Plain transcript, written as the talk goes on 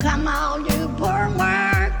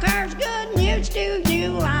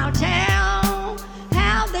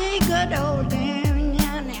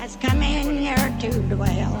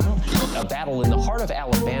battle in the heart of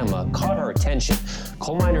Alabama caught our attention.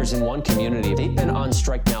 Coal miners in one community, they've been on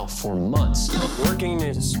strike now for months. Working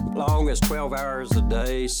as long as 12 hours a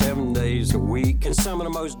day, 7 days a week, in some of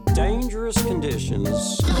the most dangerous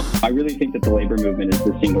conditions. I really think that the labor movement is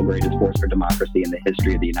the single greatest force for democracy in the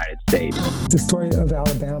history of the United States. The story of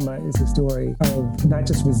Alabama is a story of not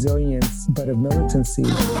just resilience, but of militancy.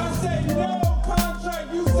 I say no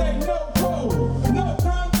contract, you say no code. No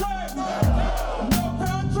contract, no contract.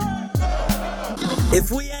 If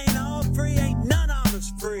we ain't all free, ain't none of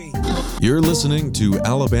us free. You're listening to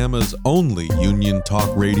Alabama's only union talk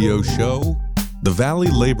radio show, The Valley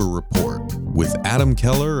Labor Report, with Adam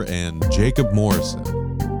Keller and Jacob Morrison.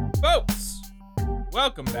 Folks,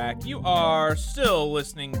 welcome back. You are still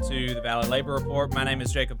listening to The Valley Labor Report. My name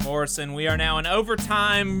is Jacob Morrison. We are now in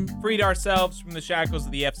overtime, freed ourselves from the shackles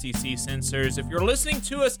of the FCC censors. If you're listening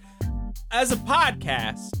to us as a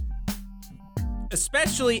podcast,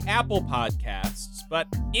 especially Apple Podcasts, but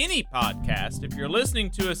any podcast, if you're listening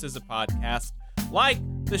to us as a podcast, like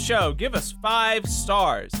the show, give us 5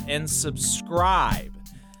 stars and subscribe.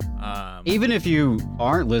 Even if you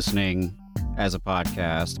aren't listening as a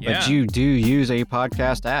podcast, Yeah. but you do use a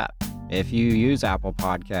podcast app. If you use Apple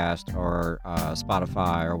Podcast or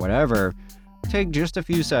Spotify or whatever, take just a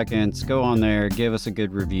few seconds, go on there, give us a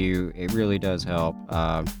good review. It really does help.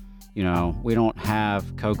 We don't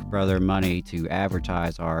have Koch brother money to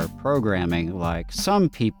advertise our programming like some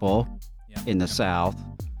people in the South.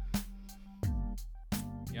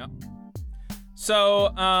 Yep.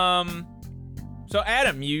 So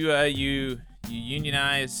Adam, you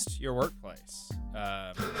unionized your workplace.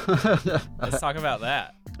 Let's talk about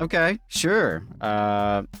that. Okay, sure.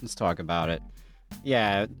 Let's talk about it.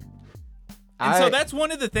 Yeah. So that's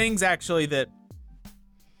one of the things actually that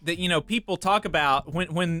people talk about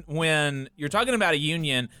when you're talking about a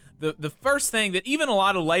union. The first thing that even a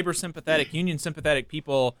lot of labor sympathetic, union sympathetic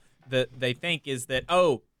people that they think is that,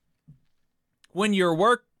 when your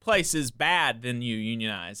workplace is bad, then you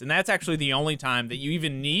unionize. And that's actually the only time that you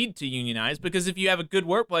even need to unionize, because if you have a good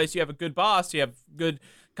workplace, you have a good boss, you have good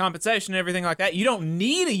compensation and everything like that, you don't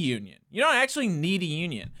need a union. You don't actually need a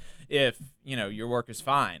union if, your work is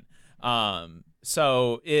fine.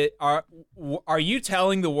 So are you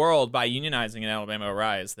telling the world by unionizing in Alabama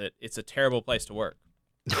Rise that it's a terrible place to work?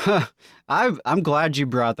 I'm glad you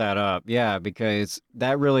brought that up. Yeah, because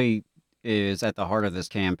that really is at the heart of this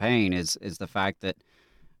campaign is the fact that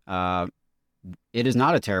it is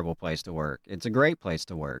not a terrible place to work. It's a great place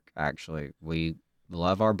to work, actually. We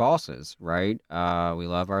love our bosses, right? We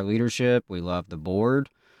love our leadership. We love the board.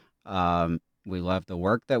 We love the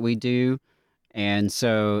work that we do. And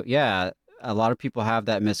so, yeah, a lot of people have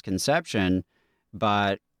that misconception,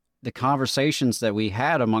 but the conversations that we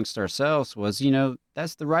had amongst ourselves was,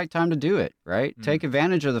 that's the right time to do it, right? Mm-hmm. Take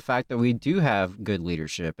advantage of the fact that we do have good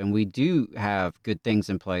leadership and we do have good things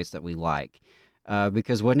in place that we like,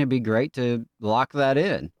 because wouldn't it be great to lock that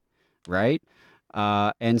in, right?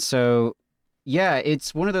 And so, yeah,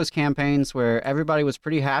 it's one of those campaigns where everybody was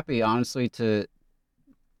pretty happy, honestly, to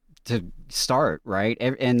start, right?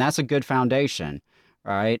 And that's a good foundation,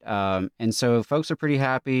 right? And so folks are pretty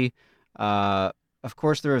happy. Of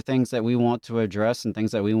course, there are things that we want to address and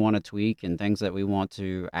things that we want to tweak and things that we want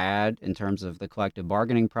to add in terms of the collective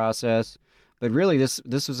bargaining process. But really, this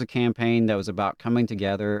was a campaign that was about coming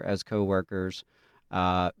together as co-workers,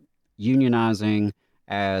 unionizing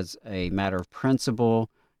as a matter of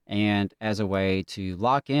principle and as a way to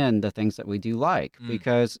lock in the things that we do like.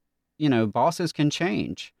 Because, bosses can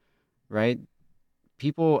change, right?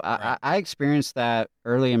 People, Right. I experienced that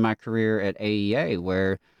early in my career at AEA,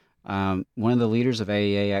 where one of the leaders of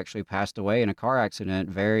AEA actually passed away in a car accident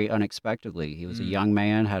very unexpectedly. He was a young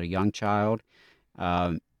man, had a young child.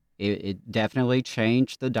 It definitely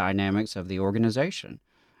changed the dynamics of the organization.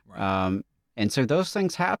 Right. And so those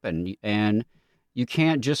things happen, and you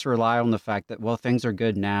can't just rely on the fact that, well, things are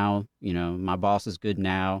good now, my boss is good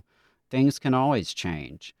now. Things can always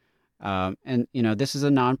change. And this is a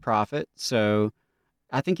nonprofit, so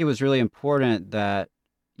I think it was really important that,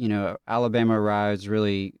 Alabama Rise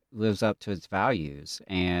really lives up to its values.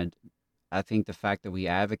 And I think the fact that we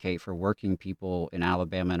advocate for working people in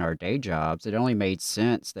Alabama in our day jobs, it only made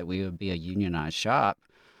sense that we would be a unionized shop.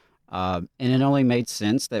 And it only made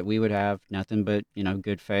sense that we would have nothing but,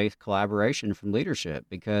 good faith collaboration from leadership,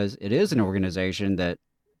 because it is an organization that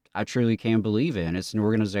I truly can believe in. It's an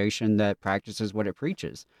organization that practices what it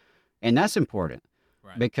preaches. And that's important.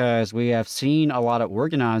 Right. Because we have seen a lot of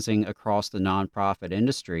organizing across the nonprofit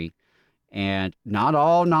industry, and not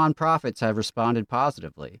all nonprofits have responded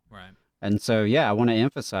positively. Right. And so, yeah, I want to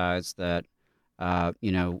emphasize that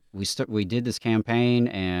we did this campaign,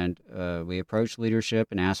 and we approached leadership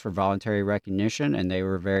and asked for voluntary recognition, and they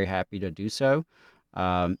were very happy to do so.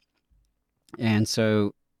 And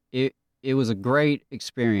so it was a great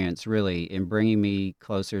experience, really, in bringing me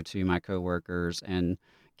closer to my coworkers and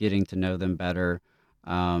getting to know them better.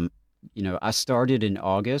 I started in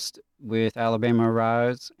August with Alabama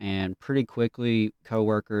Rise, and pretty quickly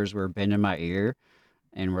coworkers were bending my ear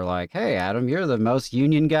and were like, "Hey, Adam, you're the most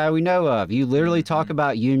union guy we know of. You literally talk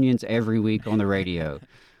about unions every week on the radio.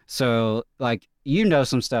 So, like, you know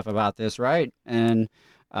some stuff about this, right?" And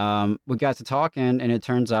we got to talking, and it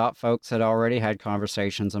turns out folks had already had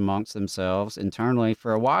conversations amongst themselves internally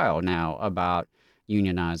for a while now about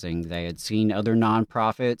unionizing. They had seen other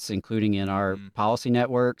nonprofits, including in our policy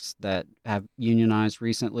networks, that have unionized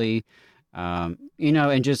recently.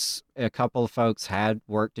 And just a couple of folks had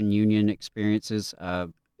worked in union experiences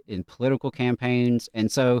in political campaigns. And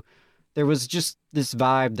so there was just this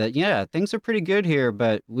vibe that, yeah, things are pretty good here,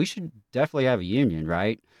 but we should definitely have a union,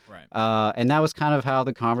 right? Right. And that was kind of how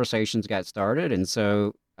the conversations got started. And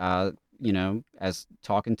so, as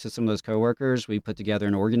talking to some of those coworkers, we put together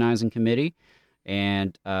an organizing committee,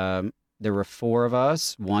 and there were 4 of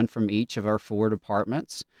us, one from each of our 4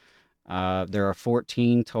 departments. There are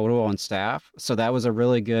 14 total on staff. So that was a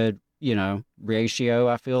really good, ratio,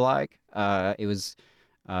 I feel like. It was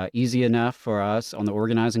easy enough for us on the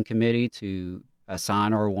organizing committee to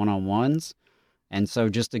assign our one-on-ones. And so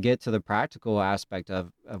just to get to the practical aspect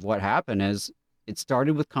of what happened is it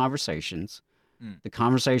started with conversations. The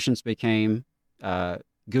conversations became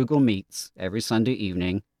Google Meets every Sunday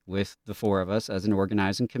evening with the 4 of us as an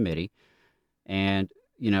organizing committee. And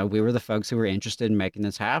we were the folks who were interested in making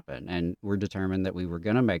this happen, and we're determined that we were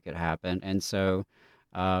going to make it happen. And so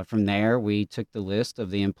from there, we took the list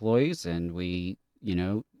of the employees, and we,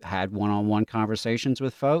 had one-on-one conversations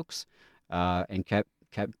with folks and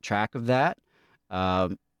kept track of that.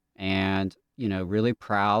 And, really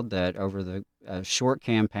proud that over the short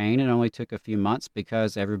campaign, it only took a few months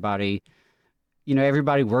because everybody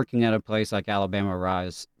working at a place like Alabama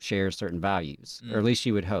Rise shares certain values, or at least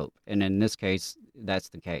you would hope. And in this case, that's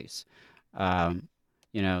the case.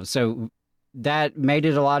 So that made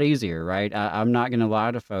it a lot easier, right? I'm not going to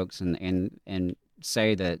lie to folks and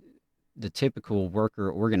say that the typical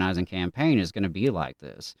worker organizing campaign is going to be like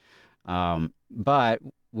this. But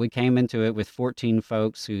we came into it with 14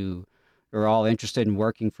 folks who are all interested in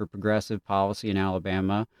working for progressive policy in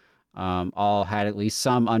Alabama. All had at least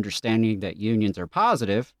some understanding that unions are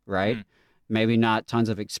positive, right? Maybe not tons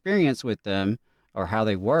of experience with them or how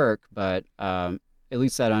they work, but at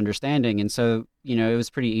least that understanding. And so, it was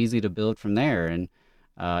pretty easy to build from there. And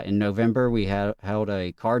in November, we held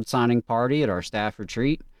a card signing party at our staff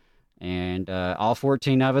retreat. And all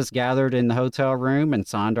 14 of us gathered in the hotel room and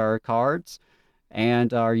signed our cards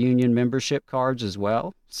and our union membership cards as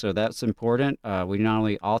well. So that's important. We not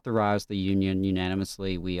only authorized the union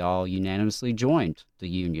unanimously, we all unanimously joined the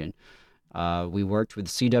union. We worked with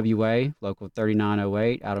CWA, Local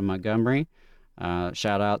 3908 out of Montgomery.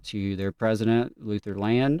 Shout out to their president, Luther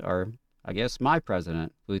Land, or I guess my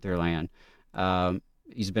president, Luther Land.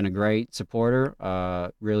 He's been a great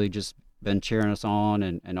supporter, really just been cheering us on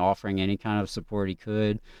and offering any kind of support he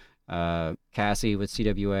could. Cassie with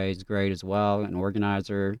CWA is great as well, an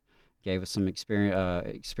organizer, gave us some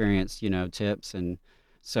experience, tips. And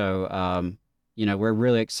so, we're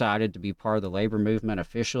really excited to be part of the labor movement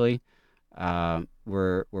officially.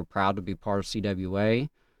 We're proud to be part of CWA.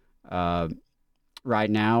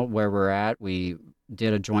 Right now, where we're at, we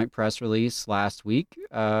did a joint press release last week,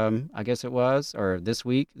 I guess it was, or this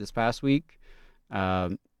past week.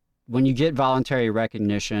 When you get voluntary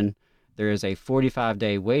recognition, there is a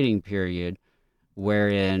 45-day waiting period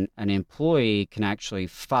wherein an employee can actually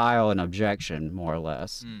file an objection, more or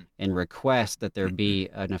less, and request that there be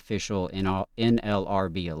an official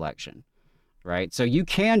NLRB election, right? So you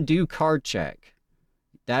can do card check.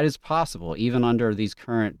 That is possible, even under these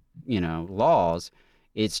current, laws.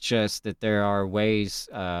 It's just that there are ways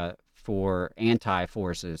for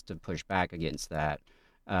anti-forces to push back against that.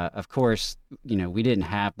 Of course, we didn't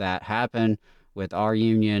have that happen with our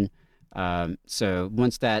union. So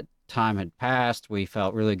once that time had passed, we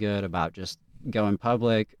felt really good about just going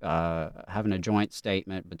public, having a joint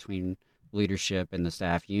statement between leadership and the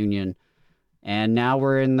staff union. And now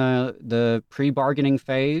we're in the pre-bargaining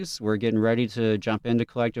phase. We're getting ready to jump into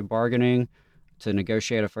collective bargaining to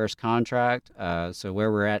negotiate a first contract. So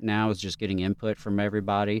where we're at now is just getting input from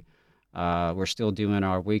everybody. We're still doing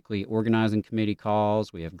our weekly organizing committee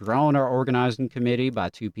calls. We have grown our organizing committee by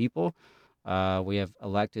 2 people. We have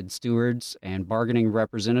elected stewards and bargaining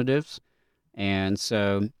representatives. And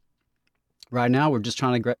so right now we're just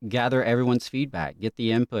trying to gather everyone's feedback, get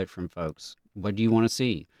the input from folks. What do you want to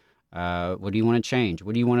see? What do you want to change?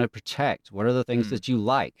 What do you want to protect? What are the things that you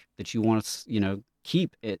like, that you want to,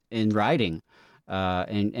 keep it in writing,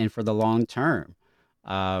 and for the long term?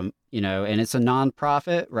 And it's a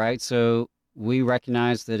nonprofit, right? So we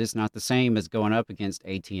recognize that it's not the same as going up against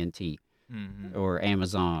AT&T or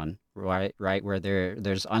Amazon, right? Where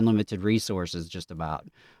there's unlimited resources just about.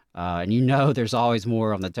 And there's always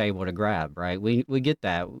more on the table to grab, right? We get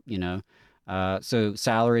that, so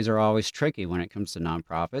salaries are always tricky when it comes to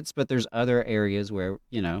nonprofits, but there's other areas where,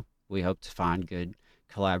 we hope to find good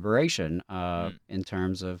collaboration in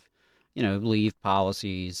terms of, leave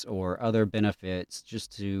policies or other benefits,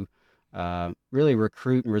 just to really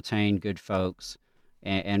recruit and retain good folks.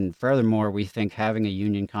 And furthermore, we think having a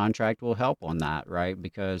union contract will help on that, right?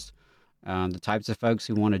 Because the types of folks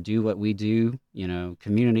who want to do what we do,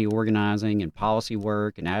 community organizing and policy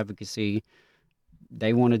work and advocacy,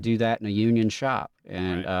 they want to do that in a union shop.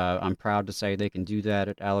 And I'm proud to say they can do that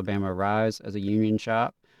at Alabama Rise as a union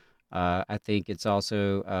shop. I think it's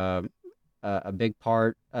also a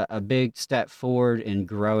big step forward in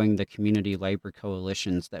growing the community labor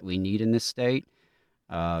coalitions that we need in this state.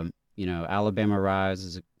 Alabama Rise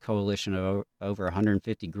is a coalition of over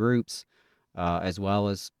 150 groups, as well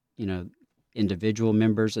as, individual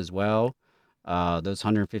members as well. Those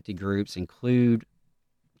 150 groups include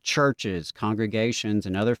churches, congregations,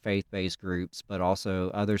 and other faith-based groups, but also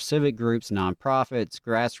other civic groups, nonprofits,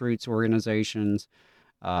 grassroots organizations,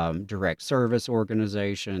 direct service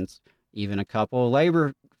organizations, even a couple of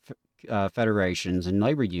labor federations and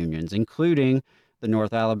labor unions, including the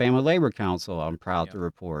North Alabama Labor Council, I'm proud to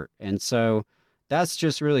report. And so that's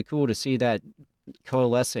just really cool to see that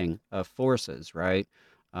coalescing of forces, right?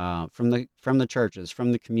 From the churches,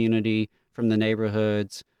 from the community, from the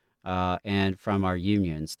neighborhoods, and from our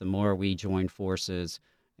unions. The more we join forces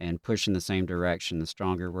and push in the same direction, the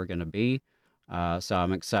stronger we're going to be. So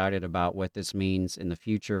I'm excited about what this means in the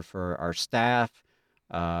future for our staff,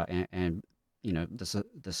 and the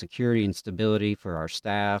security and stability for our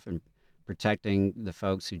staff, and protecting the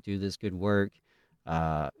folks who do this good work,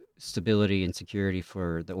 stability and security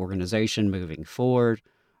for the organization moving forward,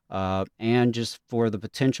 and just for the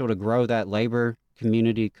potential to grow that labor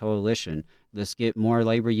community coalition. Let's get more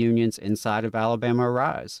labor unions inside of Alabama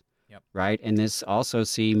Rise, right? And this also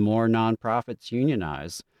see more nonprofits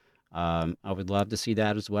unionize. I would love to see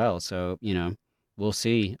that as well. So, we'll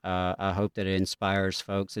see. I hope that it inspires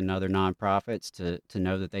folks in other nonprofits to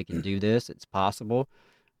know that they can do this. It's possible.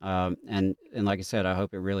 And like I said, I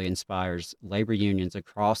hope it really inspires labor unions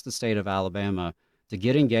across the state of Alabama to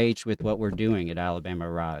get engaged with what we're doing at Alabama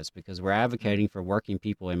Rise, because we're advocating for working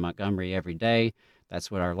people in Montgomery every day. That's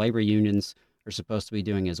what our labor unions are supposed to be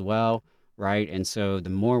doing as well, right? And so the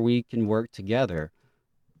more we can work together,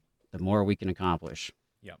 the more we can accomplish.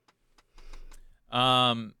 Yep.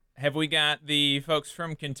 Have we got the folks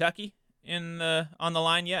from Kentucky on the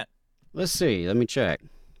line yet? Let's see. Let me check.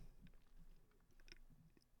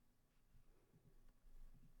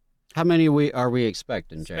 How many are we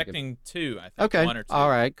expecting, Jacob? Expecting 2, I think. Okay. 1 or 2. All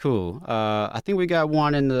right. Cool. I think we got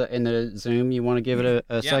one in the Zoom. You want to give it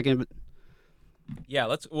a second? Yeah.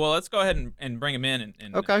 Let's go ahead and bring them in,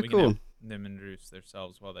 and okay. we can Cool. have them introduce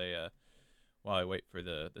themselves while I wait for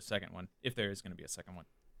the second one, if there is going to be a second one.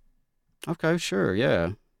 Okay. Sure.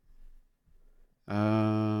 Yeah.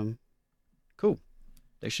 Cool.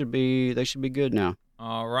 They should be good now.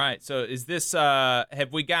 All right. So is this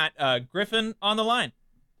have we got Griffin on the line?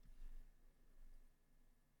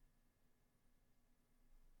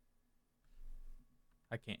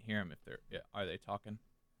 I can't hear them if are they talking?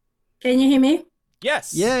 Can you hear me?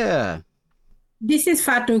 Yes. Yeah. This is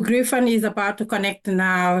Fatu. Griffin is about to connect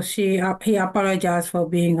now. He apologized for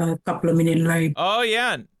being a couple of minutes late. Oh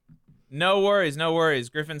yeah. No worries.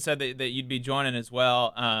 Griffin said that you'd be joining as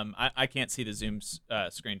well. I can't see the Zoom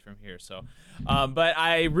screen from here, so. But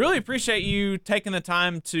I really appreciate you taking the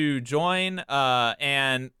time to join,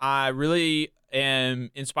 and I really am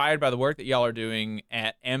inspired by the work that y'all are doing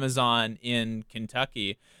at Amazon in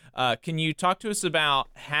Kentucky. Can you talk to us about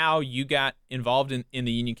how you got involved in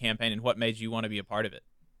the union campaign and what made you want to be a part of it?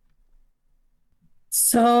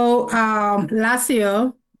 So last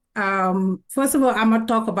year, first of all, I'm going to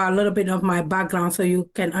talk about a little bit of my background so you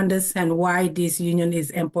can understand why this union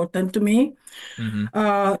is important to me.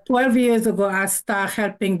 12 years ago, I started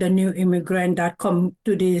helping the new immigrant that come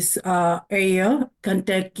to this area,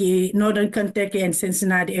 Kentucky, Northern Kentucky and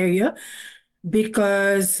Cincinnati area.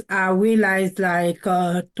 because I realized like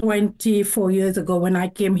 24 years ago when I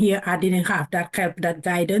came here, I didn't have that help, that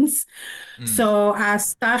guidance. So I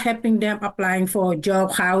start helping them applying for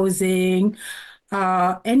job, housing,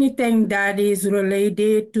 anything that is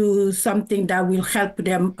related to something that will help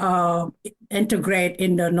them integrate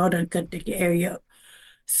in the Northern Kentucky area.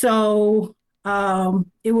 So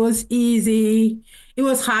it was easy. It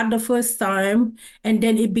was hard the first time, and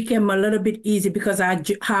then it became a little bit easy because I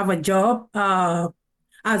have a job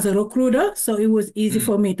as a recruiter. So it was easy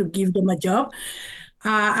for me to give them a job.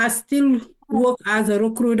 I still work as a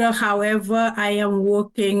recruiter. However, I am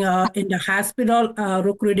working in the hospital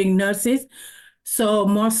recruiting nurses. So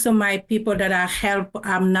most of my people that I help,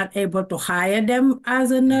 I'm not able to hire them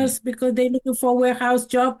as a nurse because they're looking for a warehouse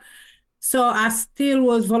job. So I still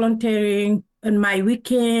was volunteering on my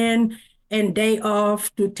weekend and day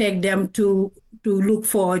off to take them to look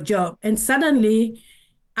for a job. And suddenly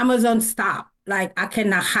Amazon stopped. Like I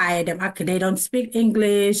cannot hire them. They don't speak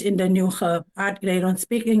English in the new hub. They don't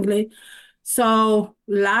speak English. So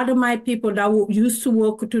a lot of my people that used to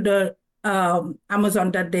work to the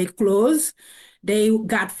Amazon that they closed, they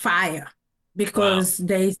got fired because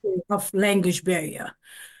they of language barrier.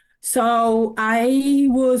 So I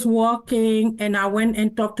was walking and I went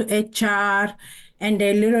and talked to HR and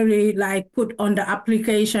they literally like put on the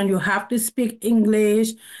application, you have to speak English.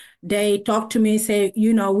 They talked to me, say,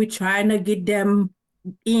 we're trying to get them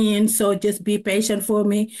in, so just be patient for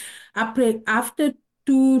me. After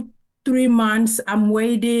 2, 3 months, I'm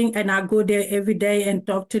waiting and I go there every day and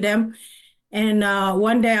talk to them. And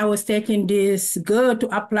one day I was taking this girl to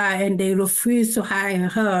apply and they refused to hire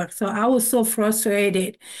her. So I was so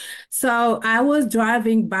frustrated. So I was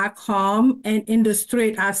driving back home and in the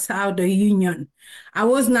street I saw the union. I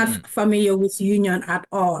was not familiar with union at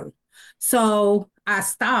all. So I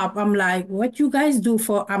stopped. I'm like, what you guys do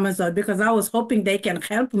for Amazon? Because I was hoping they can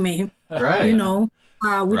help me, with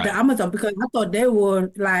the Amazon because I thought they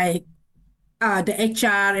were like the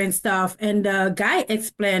HR and stuff. And the guy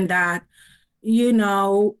explained that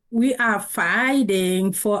we are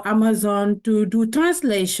fighting for Amazon to do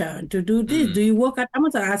translation, to do this. Do you work at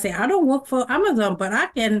Amazon? I say, I don't work for Amazon, but I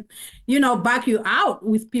can, back you out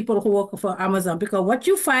with people who work for Amazon because what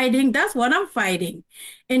you're fighting, that's what I'm fighting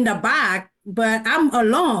in the back, but I'm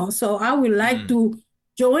alone. So I would like to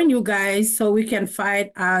join you guys so we can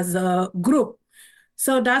fight as a group.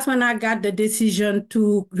 So that's when I got the decision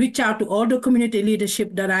to reach out to all the community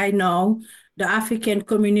leadership that I know, the African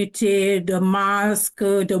community, the mosque,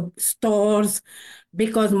 the stores,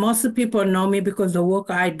 because most people know me because the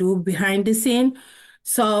work I do behind the scene.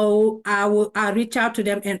 So I reach out to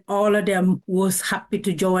them and all of them was happy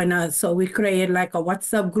to join us. So we created like a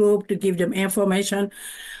WhatsApp group to give them information.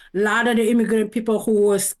 A lot of the immigrant people who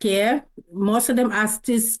were scared, most of them are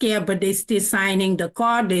still scared, but they still signing the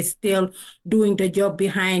card. They still doing the job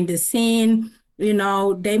behind the scene. They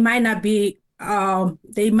might not be,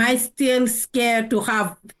 they might still scared to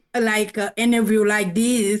have like an interview like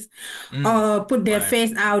this or put their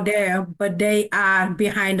face out there, but they are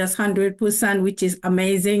behind us 100%, which is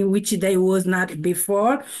amazing, which they was not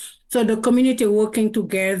before. So the community working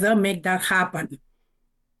together make that happen.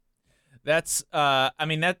 That's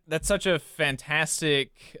that's such a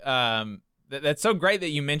fantastic that's so great that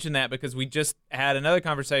you mentioned that because we just had another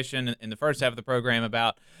conversation in the first half of the program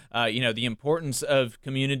about the importance of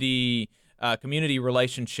community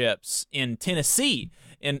relationships in Tennessee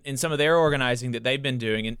in some of their organizing that they've been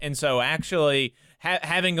doing, and so actually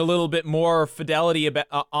having a little bit more fidelity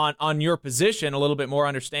about on your position, a little bit more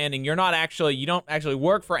understanding. You don't actually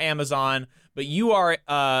work for Amazon, but you are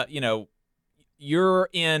you're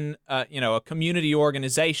in a community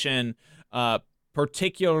organization,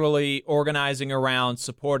 particularly organizing around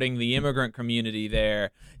supporting the immigrant community there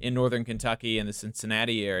in Northern Kentucky and the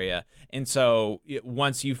Cincinnati area. And so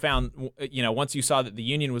once you saw that the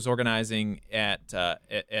union was organizing at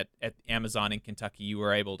Amazon in Kentucky, you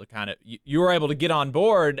were able to get on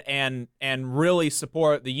board and really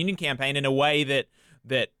support the union campaign in a way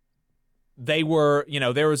that they were,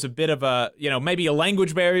 there was a bit of a, maybe a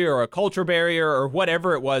language barrier or a culture barrier or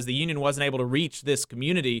whatever it was. The union wasn't able to reach this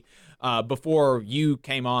community before you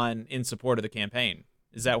came on in support of the campaign.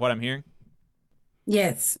 Is that what I'm hearing?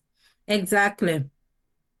 Yes, exactly.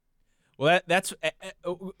 Well, that's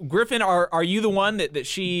Griffin. Are you the one that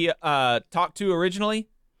she talked to originally?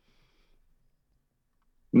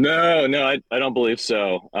 No, I don't believe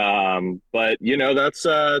so. But that's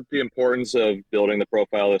the importance of building the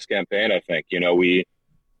profile of this campaign. I think we,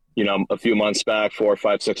 a few months back, 4,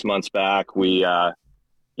 5, 6 months back, we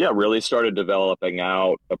really started developing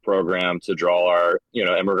out a program to draw our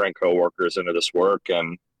immigrant coworkers into this work,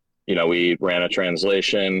 and we ran a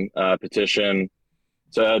translation petition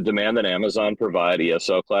to demand that Amazon provide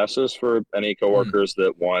ESL classes for any coworkers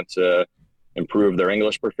that want to improve their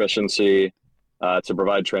English proficiency, to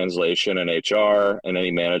provide translation in HR and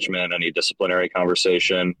any management, any disciplinary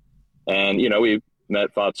conversation. And, we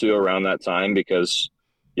met Fatu around that time because,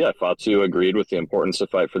 Fatu agreed with the importance to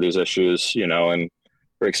fight for these issues, and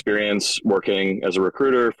her experience working as a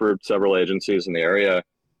recruiter for several agencies in the area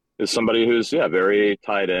is somebody who's, very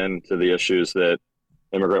tied in to the issues that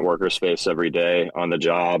immigrant workers face every day on the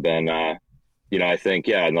job. And, I think,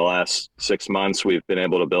 in the last 6 months, we've been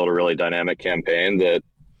able to build a really dynamic campaign that,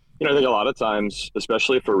 I think a lot of times,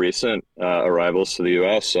 especially for recent arrivals to the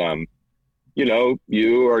U.S.,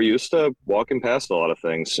 you are used to walking past a lot of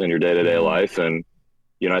things in your day-to-day life. And,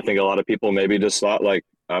 I think a lot of people maybe just thought, like,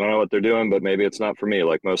 I don't know what they're doing, but maybe it's not for me.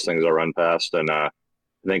 Like most things I run past. And I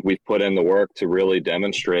think we've put in the work to really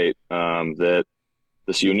demonstrate that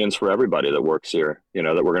this union's for everybody that works here,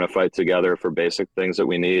 that we're going to fight together for basic things that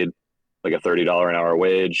we need, like a $30 an hour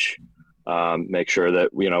wage, make sure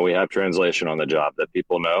that, we have translation on the job, that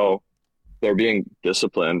people know they're being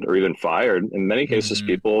disciplined or even fired. In many cases,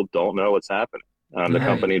 people don't know what's happening. The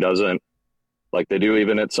company doesn't, like they do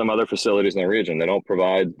even at some other facilities in the region, they don't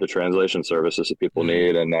provide the translation services that people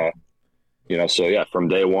need. And, so from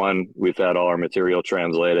day one, we've had all our material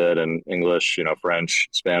translated in English, French,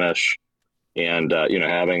 Spanish, and,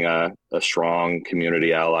 having a strong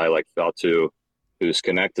community ally like Feltu, who's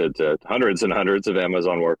connected to hundreds and hundreds of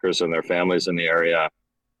Amazon workers and their families in the area,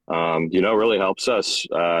 really helps us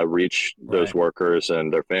reach those workers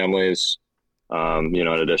and their families, in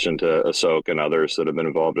addition to Asok and others that have been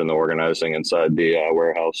involved in the organizing inside the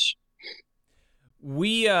warehouse.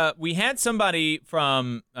 We had somebody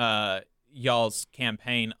from y'all's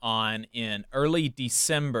campaign on in early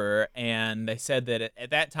December, and they said that at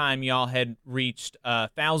that time y'all had reached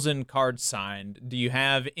 1,000 cards signed. Do you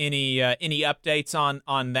have any updates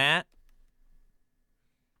on that?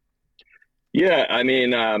 Yeah, I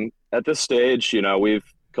mean, at this stage,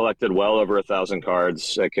 we've collected well over 1,000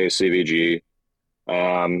 cards at KCVG.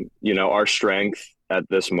 Our strength at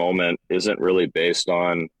this moment isn't really based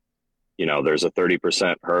on, there's a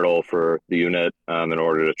 30% hurdle for the unit in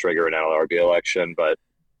order to trigger an NLRB election. But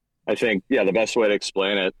I think, the best way to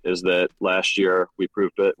explain it is that last year we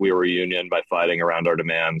proved that we were a union by fighting around our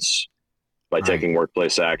demands, by taking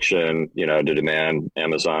workplace action, to demand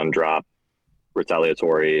Amazon drop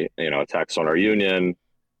retaliatory, attacks on our union.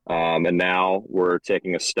 And now we're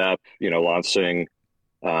taking a step, launching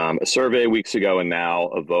a survey weeks ago and now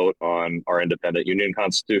a vote on our independent union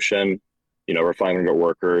constitution. Over 500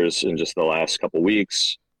 workers in just the last couple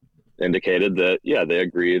weeks indicated that, they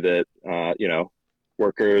agree that,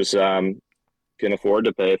 workers can afford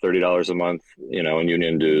to pay $30 a month, in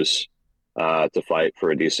union dues to fight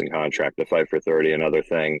for a decent contract, to fight for 30 and other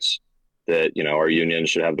things, that, our union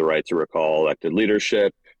should have the right to recall elected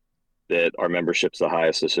leadership, that our membership's the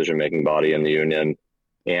highest decision-making body in the union.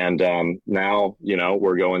 And now,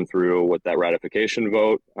 we're going through with that ratification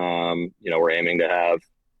vote. We're aiming to have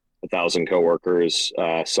 1,000 coworkers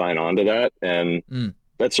sign on to that. And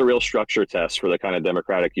that's a real structure test for the kind of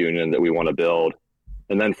democratic union that we want to build.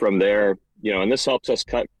 And then from there, and this helps us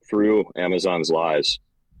cut through Amazon's lies.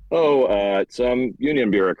 Some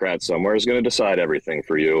union bureaucrat somewhere is going to decide everything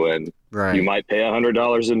for you. And you might pay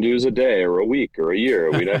 $100 in dues a day or a week or a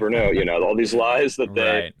year. We never know, all these lies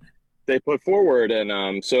that they put forward.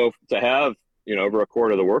 And so to have, over a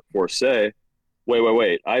quarter of the workforce say,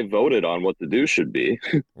 wait, I voted on what the dues should be.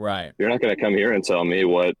 Right. You're not going to come here and tell me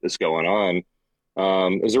what is going on.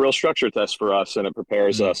 It's a real structure test for us, and it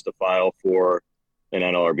prepares us to file for an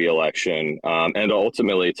NLRB election and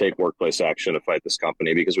ultimately take workplace action to fight this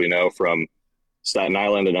company, because we know from Staten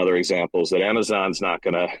Island and other examples that Amazon's not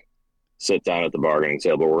going to sit down at the bargaining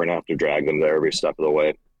table. We're going to have to drag them there every step of the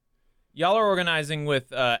way. Y'all are organizing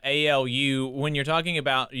with ALU. When you're talking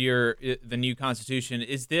about the new constitution,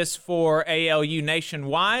 is this for ALU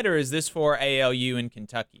nationwide, or is this for ALU in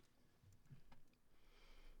Kentucky?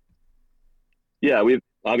 Yeah, we've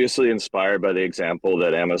obviously inspired by the example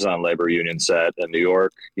that Amazon Labor Union set in New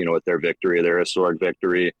York, with their victory, their historic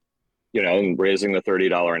victory, and raising the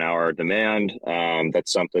 $30 an hour demand.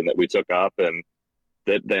 That's something that we took up and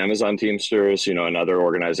that the Amazon Teamsters, and other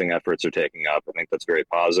organizing efforts are taking up. I think that's very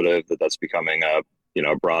positive, that's becoming a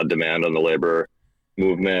broad demand on the labor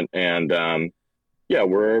movement. And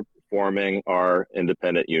we're forming our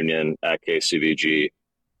independent union at KCVG.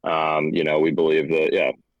 We believe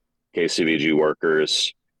that, KCVG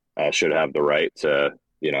workers should have the right to,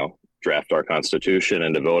 draft our constitution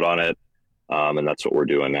and to vote on it. And that's what we're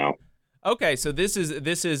doing now. Okay, so this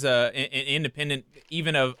is an independent,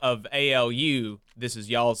 even of ALU. This is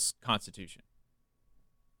y'all's constitution.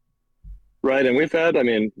 Right, and we've had,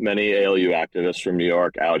 many ALU activists from New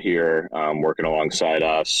York out here working alongside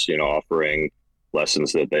us, offering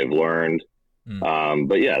lessons that they've learned.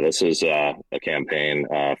 But yeah, this is a campaign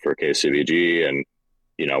for KCVG, and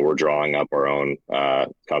we're drawing up our own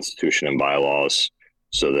constitution and bylaws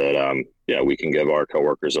so that we can give our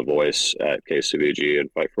coworkers a voice at KCVG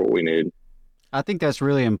and fight for what we need. I think that's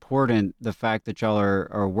really important, the fact that y'all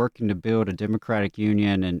are working to build a democratic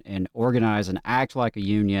union and organize and act like a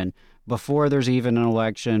union before there's even an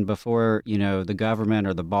election, before, the government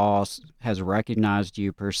or the boss has recognized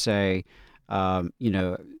you per se,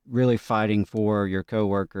 really fighting for your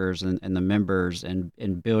coworkers and the members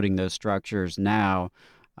and building those structures now.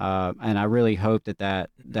 And I really hope that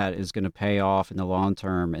is going to pay off in the long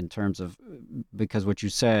term in terms of, because what you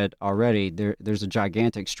said already, there's a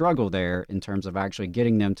gigantic struggle there in terms of actually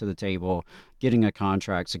getting them to the table, getting a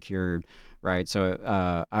contract secured, right? So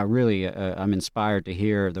I really, I'm inspired to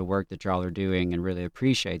hear the work that y'all are doing and really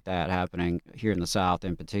appreciate that happening here in the South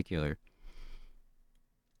in particular.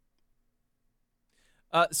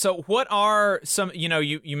 So what are some,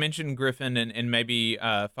 you mentioned Griffin and maybe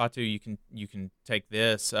Fatu, you can take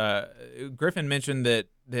this. Griffin mentioned that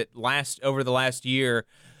over the last year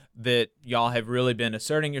that y'all have really been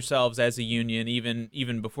asserting yourselves as a union,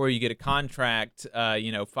 even before you get a contract,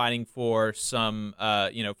 fighting for some,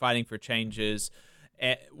 fighting for changes.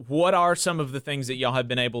 What are some of the things that y'all have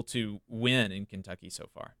been able to win in Kentucky so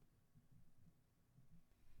far?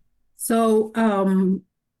 So,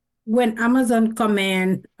 when Amazon come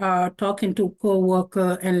in, talking to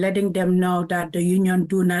co-worker and letting them know that the union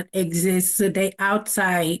do not exist, so they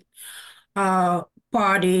outside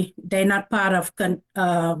party, they're not part of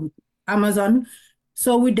Amazon.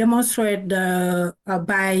 So we demonstrate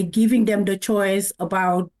by giving them the choice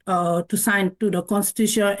about to sign to the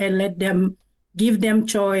Constitution and give them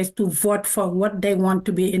choice to vote for what they want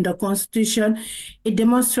to be in the Constitution. It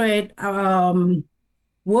demonstrates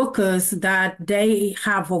workers that they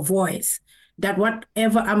have a voice, that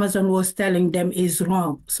whatever Amazon was telling them is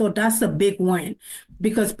wrong. So that's a big win,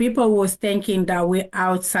 because people was thinking that we're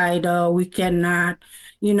outsider, we cannot,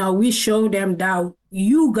 we show them that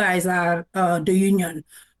you guys are the union.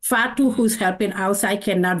 Fatu, who's helping outside,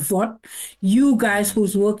 cannot vote. You guys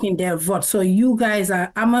who's working there vote. So you guys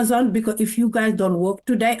are Amazon, because if you guys don't work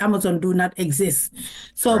today, Amazon do not exist.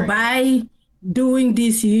 So right. By doing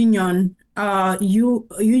this union,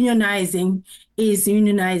 unionizing is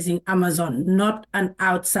unionizing Amazon, not an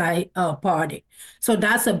outside party. So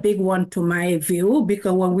that's a big one to my view,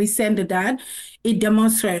 because when we send that, it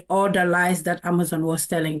demonstrates all the lies that Amazon was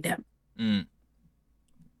telling them.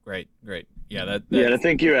 Great. Yeah, and I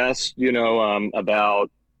think you asked, about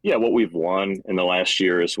what we've won in the last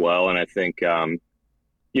year as well, and I think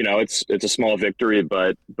it's a small victory,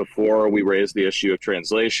 but before we raised the issue of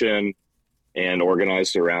translation and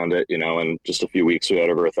organized around it, in just a few weeks, we had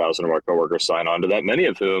over 1,000 of our coworkers sign on to that, many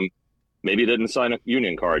of whom maybe didn't sign a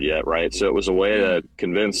union card yet, right? So it was a way to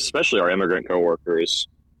convince, especially our immigrant coworkers,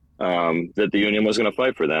 that the union was going to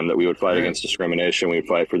fight for them, that we would fight against discrimination, we would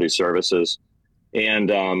fight for these services.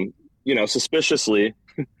 And, suspiciously,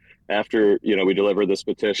 after, we delivered this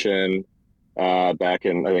petition back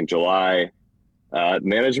in, I think, July,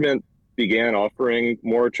 management began offering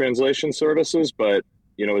more translation services, but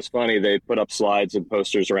it was funny. They put up slides and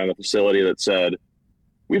posters around the facility that said,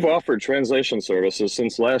 "We've offered translation services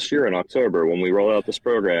since last year in October when we rolled out this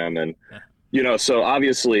program." And, so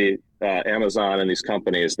obviously Amazon and these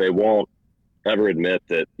companies, they won't ever admit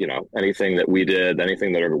that, anything that we did,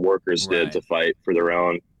 anything that our workers did to fight for their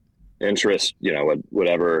own interest, would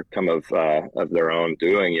ever come of their own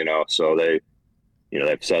doing, So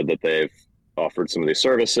they've said that they've offered some of these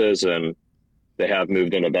services and they have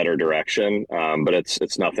moved in a better direction, but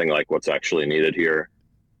it's nothing like what's actually needed here.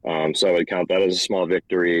 So I would count that as a small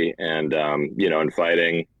victory. And, in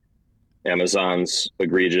fighting Amazon's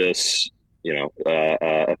egregious,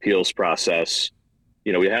 appeals process,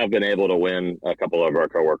 we have been able to win a couple of our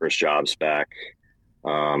coworkers' jobs back.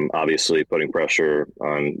 Obviously putting pressure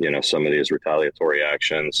on, some of these retaliatory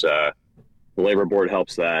actions. The labor board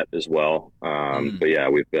helps that as well. But yeah,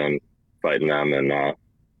 we've been fighting them and,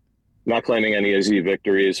 not claiming any easy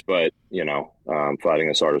victories, but, fighting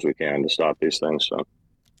as hard as we can to stop these things. So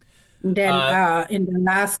then in the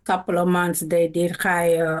last couple of months, they did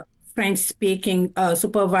hire French-speaking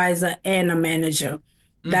supervisor and a manager.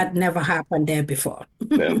 That never happened there before.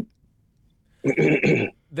 Yeah.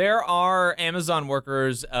 There are Amazon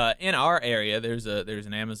workers in our area. There's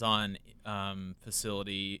an Amazon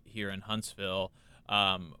facility here in Huntsville.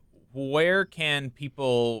 where can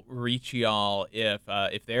people reach y'all if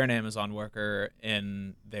they're an Amazon worker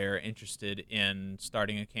and they're interested in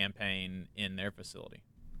starting a campaign in their facility?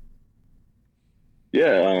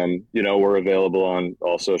 Yeah, we're available on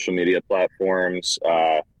all social media platforms.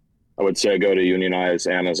 I would say go to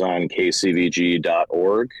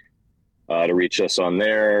unionizeamazonkcvg.org to reach us on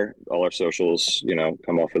there. All our socials,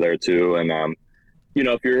 come off of there too. And,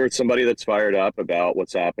 if you're somebody that's fired up about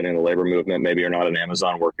what's happening in the labor movement, maybe you're not an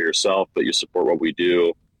Amazon worker yourself, but you support what we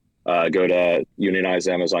do, go to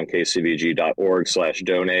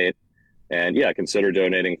unionizeamazonkcvg.org/donate. And consider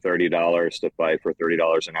donating $30 to fight for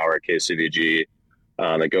 $30 an hour at KCVG.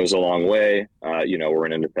 It goes a long way. We're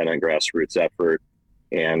an independent grassroots effort.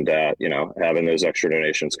 And, having those extra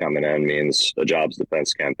donations coming in means a jobs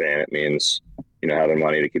defense campaign. It means, having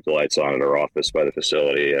money to keep the lights on at our office by the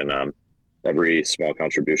facility. And every small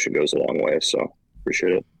contribution goes a long way. So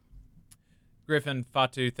appreciate it. Griffin,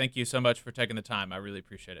 Fatu, thank you so much for taking the time. I really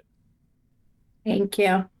appreciate it. Thank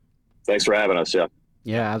you. Thanks for having us. Yeah.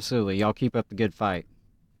 Yeah, absolutely. Y'all keep up the good fight.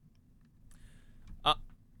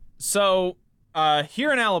 So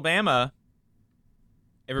here in Alabama,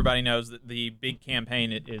 everybody knows that the big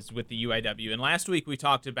campaign is with the UAW. And last week we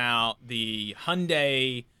talked about the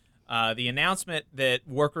Hyundai, the announcement that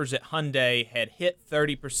workers at Hyundai had hit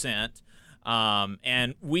 30%.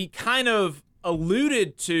 And we kind of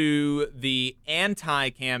alluded to the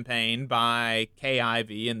anti-campaign by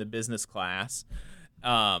KIV in the business class.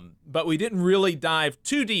 But we didn't really dive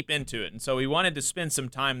too deep into it. And so we wanted to spend some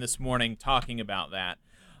time this morning talking about that.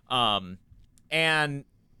 And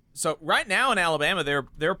so right now in Alabama, there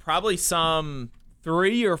are probably some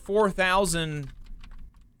 3,000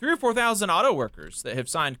 or 4,000 auto workers that have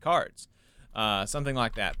signed cards, something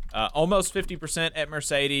like that. Almost 50% at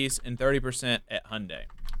Mercedes and 30% at Hyundai.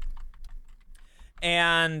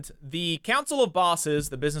 And the Council of Bosses,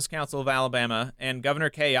 the Business Council of Alabama, and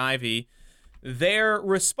Governor Kay Ivey, their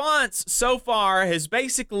response so far has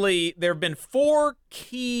basically, there have been four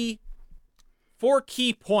key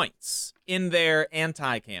points in their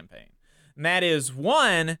anti-campaign. And that is,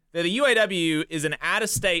 one, that the UAW is an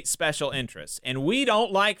out-of-state special interest, and we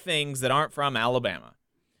don't like things that aren't from Alabama.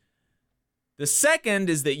 The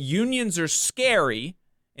second is that unions are scary,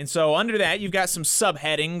 and so under that, you've got some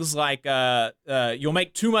subheadings like you'll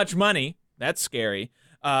make too much money. That's scary.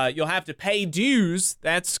 You'll have to pay dues.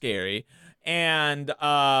 That's scary. And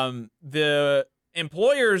the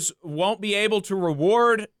employers won't be able to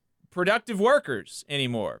reward productive workers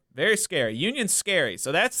anymore. Very scary. Union's scary.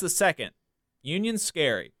 So that's the second. Union's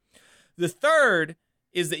scary. The third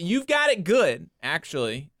is that you've got it good,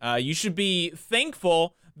 actually. You should be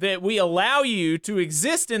thankful that we allow you to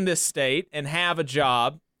exist in this state and have a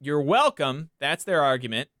job. You're welcome. That's their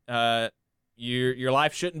argument. Your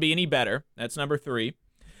life shouldn't be any better. That's number 3.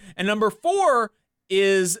 And number 4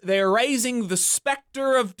 is they're raising the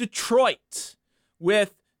specter of Detroit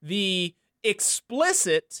with the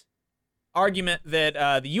explicit argument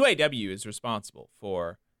that the UAW is responsible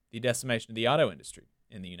for the decimation of the auto industry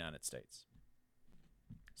in the United States.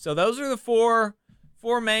 So those are the four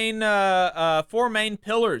main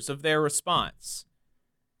pillars of their response.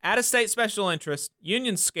 Out-of-state special interest,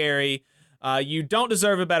 union scary, you don't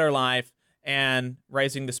deserve a better life, and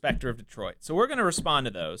raising the specter of Detroit. So we're going to respond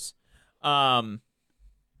to those. And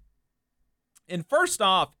first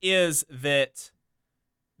off is that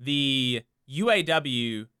the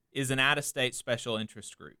UAW is an out-of-state special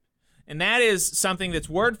interest group. And that is something that's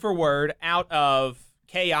word for word out of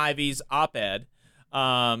Kay Ivey's op-ed.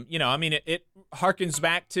 It harkens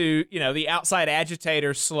back to, the outside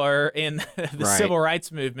agitator slur in the right. civil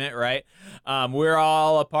rights movement, right? We're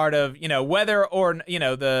all a part of, whether or,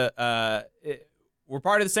 we're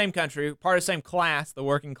part of the same country, part of the same class, the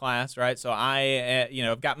working class, right? So I,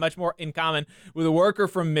 have got much more in common with a worker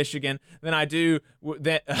from Michigan than I do with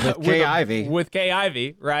Kay Ivey. With Kay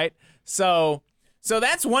Ivey, right? So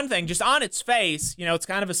that's one thing. Just on its face, it's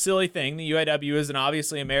kind of a silly thing. The UAW is an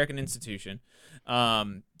obviously American institution.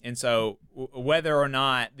 And so whether or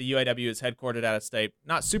not the UAW is headquartered out of state,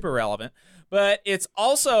 not super relevant. But it's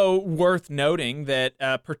also worth noting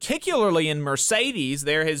that particularly in Mercedes,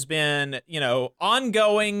 there has been,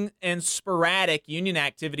 ongoing and sporadic union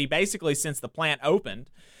activity basically since the plant opened.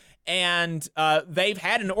 And they've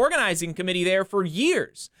had an organizing committee there for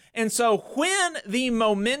years. And so when the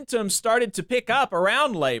momentum started to pick up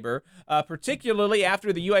around labor, particularly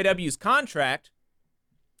after the UAW's contract,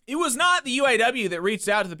 it was not the UAW that reached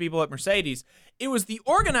out to the people at Mercedes. It was the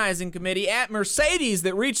organizing committee at Mercedes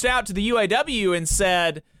that reached out to the UAW and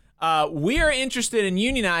said, we are interested in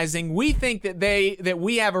unionizing. We think that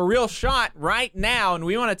we have a real shot right now, and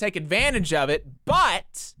we want to take advantage of it.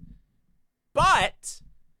 But But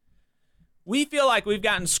we feel like we've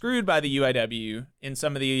gotten screwed by the UAW in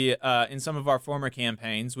some of our former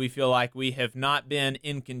campaigns. We feel like we have not been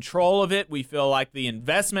in control of it. We feel like the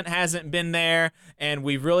investment hasn't been there, and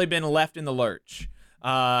we've really been left in the lurch.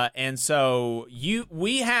 And so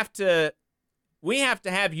we have to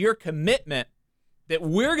have your commitment that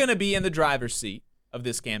we're going to be in the driver's seat of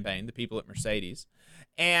this campaign, the people at Mercedes,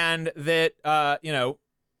 and that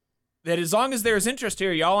that as long as there's interest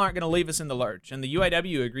here, y'all aren't going to leave us in the lurch. And the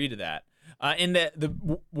UAW agreed to that. And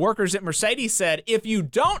the workers at Mercedes said, if you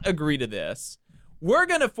don't agree to this, we're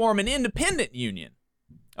going to form an independent union.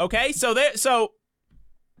 Okay, so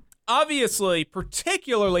obviously,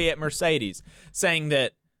 particularly at Mercedes, saying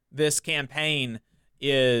that this campaign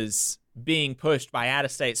is being pushed by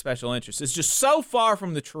out-of-state special interests is just so far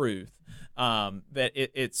from the truth that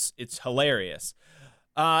it's hilarious.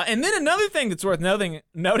 And then another thing that's worth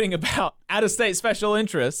noting about out-of-state special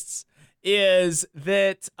interests is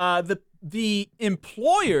that the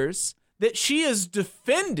employers that she is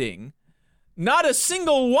defending, not a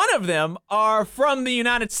single one of them are from the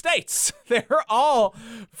United States. They're all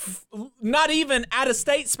not even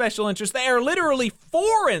out-of-state special interests. They are literally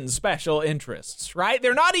foreign special interests, right?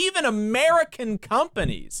 They're not even American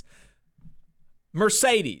companies.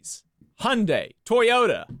 Mercedes, Hyundai,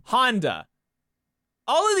 Toyota, Honda.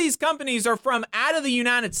 All of these companies are from out of the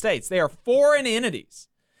United States. They are foreign entities.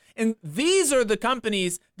 And these are the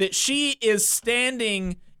companies that she is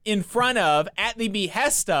standing in front of at the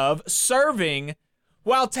behest of, serving,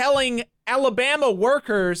 while telling Alabama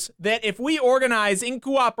workers that if we organize in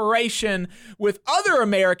cooperation with other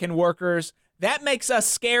American workers, that makes us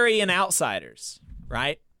scary and outsiders,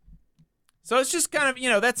 right? So it's just kind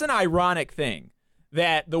of, that's an ironic thing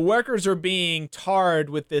that the workers are being tarred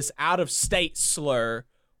with this out-of-state slur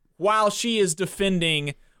while she is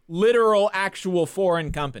defending literal, actual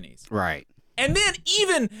foreign companies. Right. And then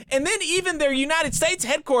even their United States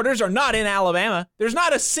headquarters are not in Alabama. There's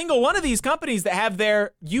not a single one of these companies that have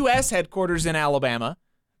their U.S. headquarters in Alabama.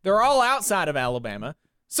 They're all outside of Alabama.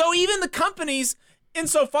 So even the companies,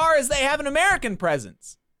 insofar as they have an American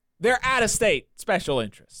presence, they're out-of-state special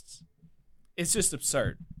interests. It's just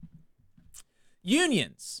absurd.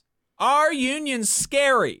 Unions. Are unions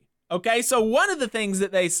scary? Okay, so one of the things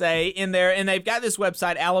that they say in there, and they've got this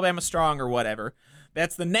website, Alabama Strong or whatever,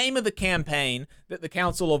 that's the name of the campaign that the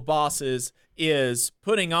Council of Bosses is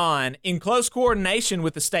putting on in close coordination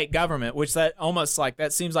with the state government, which that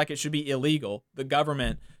seems like it should be illegal, the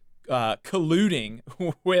government colluding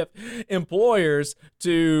with employers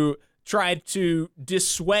to try to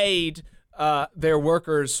dissuade their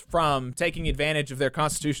workers from taking advantage of their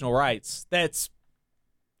constitutional rights. That's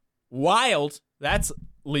wild. That's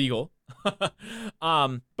legal. But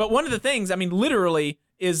one of the things, literally,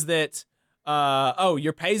 is that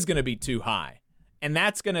your pay's going to be too high, and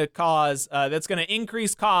that's going to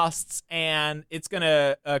increase costs, and it's going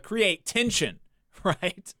to create tension,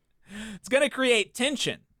 right? It's going to create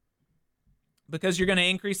tension because you're going to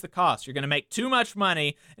increase the cost. You're going to make too much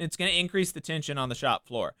money, and it's going to increase the tension on the shop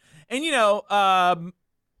floor. And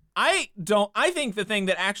I think the thing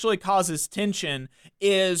that actually causes tension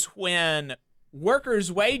is when workers'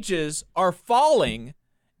 wages are falling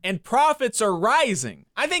and profits are rising.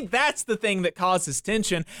 I think that's the thing that causes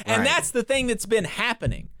tension, and that's the thing that's been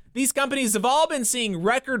happening. These companies have all been seeing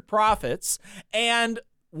record profits, and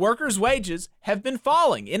workers' wages have been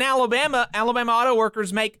falling. In Alabama auto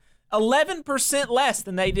workers make 11% less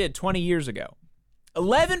than they did 20 years ago.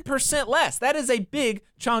 11% less. That is a big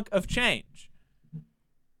chunk of change.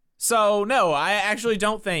 So, no, I actually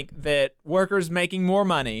don't think that workers making more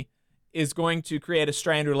money is going to create a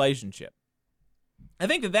strained relationship. I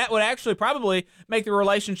think that would actually probably make the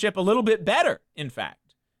relationship a little bit better, in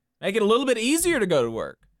fact. Make it a little bit easier to go to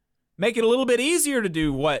work. Make it a little bit easier to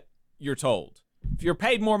do what you're told. If you're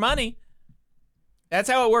paid more money, that's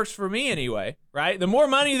how it works for me anyway, right? The more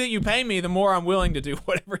money that you pay me, the more I'm willing to do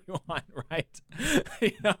whatever you want, right?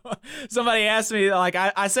 Somebody asked me,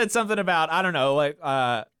 I said something about,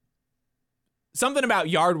 something about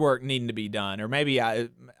yard work needing to be done, or maybe I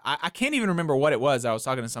can't even remember what it was. I was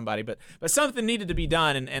talking to somebody, but something needed to be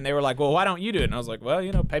done, and they were like, well, why don't you do it? And I was like, well,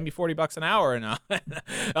 pay me $40 an hour, and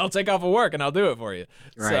I'll take off of work and I'll do it for you.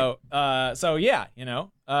 Right. So yeah,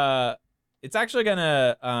 it's actually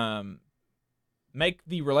gonna make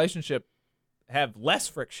the relationship have less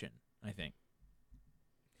friction, I think.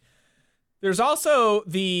 There's also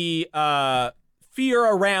the fear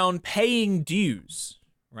around paying dues.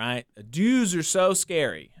 Right? Dues are so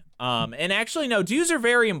scary. And actually, no, dues are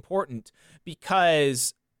very important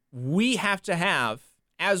because we have to have,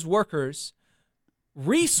 as workers,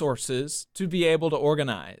 resources to be able to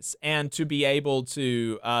organize and to be able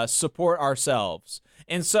to support ourselves.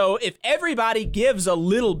 And so if everybody gives a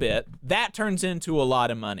little bit, that turns into a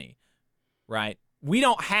lot of money, right? We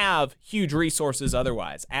don't have huge resources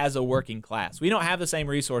otherwise as a working class. We don't have the same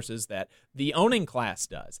resources that the owning class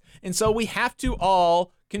does. And so we have to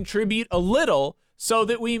all contribute a little so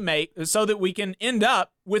that we can end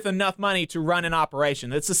up with enough money to run an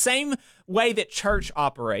operation. It's the same way that church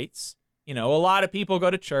operates. You know, a lot of people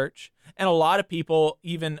go to church, and a lot of people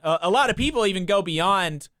even go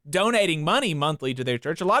beyond donating money monthly to their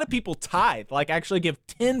church. A lot of people tithe, like actually give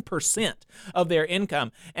 10% of their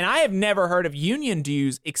income. And I have never heard of union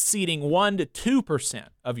dues exceeding 1% to 2%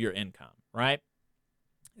 of your income, right?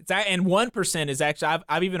 And 1% is actually,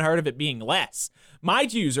 I've even heard of it being less. My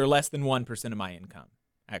dues are less than 1% of my income,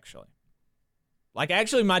 actually. Like,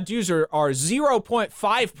 actually, my dues are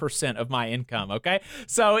 0.5% of my income, okay?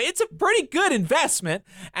 So it's a pretty good investment,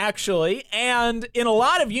 actually. And in a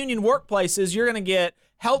lot of union workplaces, you're going to get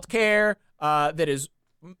health care that is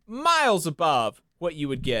miles above what you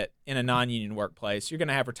would get in a non-union workplace. You're going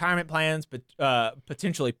to have retirement plans, but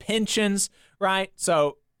potentially pensions, right?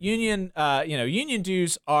 So union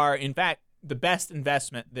dues are, in fact, the best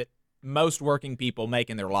investment that most working people make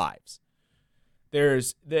in their lives. There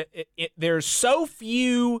are so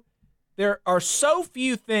few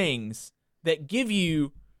things that give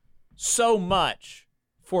you so much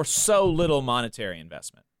for so little monetary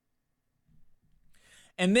investment.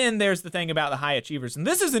 And then there's the thing about the high achievers. And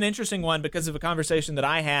this is an interesting one because of a conversation that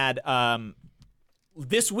I had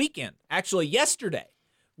this weekend, actually yesterday,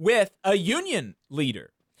 with a union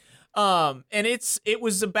leader. And it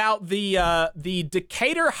was about the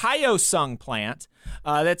Decatur Hyosung plant.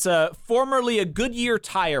 That's formerly a Goodyear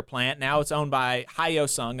tire plant. Now it's owned by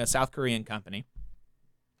Hyosung, a South Korean company.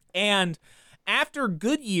 And after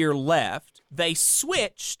Goodyear left, they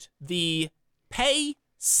switched the pay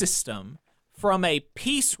system from a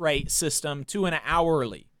piece rate system to an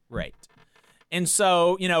hourly rate. And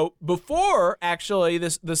so, before actually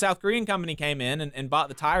the South Korean company came in and bought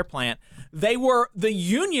the tire plant, the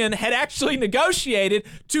union had actually negotiated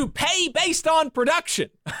to pay based on production,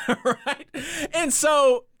 right? And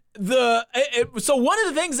so so one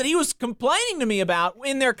of the things that he was complaining to me about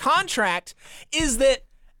in their contract is that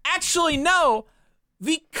actually, no,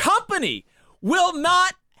 the company will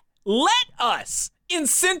not let us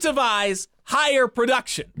incentivize higher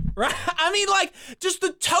production, right? I mean, like, just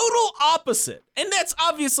the total opposite. And that's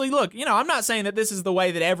obviously, look, I'm not saying that this is the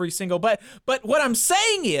way that but what I'm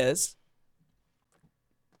saying is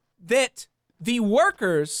that the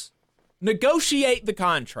workers negotiate the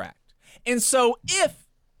contract. And so if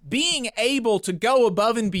being able to go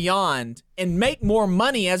above and beyond and make more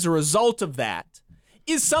money as a result of that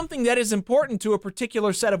is something that is important to a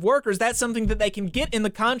particular set of workers, that's something that they can get in the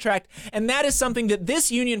contract, and that is something that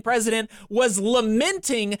this union president was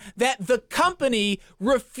lamenting that the company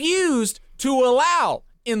refused to allow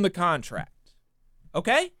in the contract.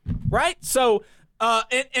 Okay? Right? So,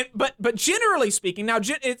 but generally speaking, now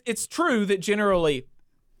it's true that generally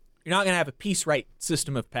you're not going to have a piece rate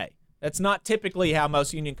system of pay. That's not typically how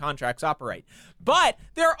most union contracts operate. But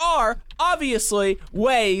there are obviously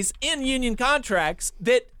ways in union contracts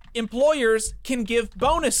that employers can give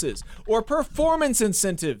bonuses or performance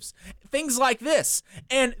incentives, things like this.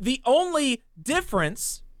 And the only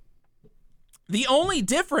difference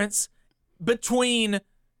between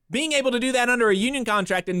being able to do that under a union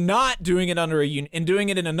contract and not doing it under a union and doing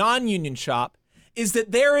it in a non-union shop is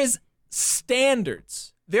that there is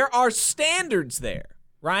standards. There are standards there.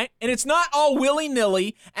 Right? And it's not all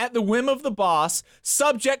willy-nilly at the whim of the boss,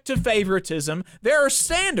 subject to favoritism. There are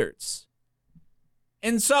standards.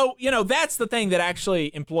 And so, that's the thing that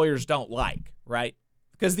actually employers don't like, right?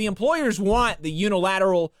 Because the employers want the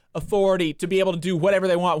unilateral authority to be able to do whatever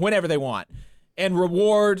they want, whenever they want, and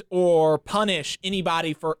reward or punish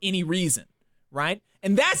anybody for any reason, right?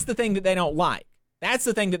 And that's the thing that they don't like. That's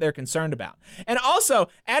the thing that they're concerned about. And also,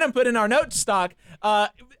 Adam put in our note stock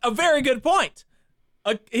a very good point.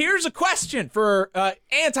 Here's a question for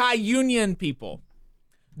anti-union people.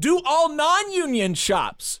 Do all non-union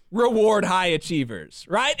shops reward high achievers,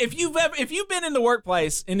 right? If you've been in the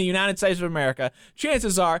workplace in the United States of America,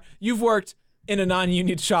 chances are you've worked in a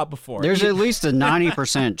non-union shop before. There's at least a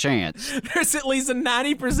 90% chance. There's at least a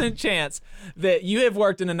 90% chance that you have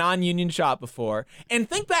worked in a non-union shop before. And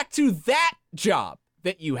think back to that job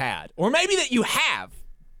that you had, or maybe that you have.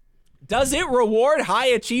 Does it reward high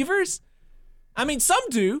achievers? I mean, some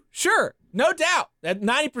do, sure, no doubt. That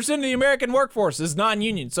 90% of the American workforce is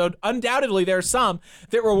non-union, so undoubtedly there are some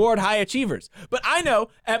that reward high achievers. But I know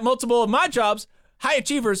at multiple of my jobs, high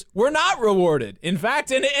achievers were not rewarded. In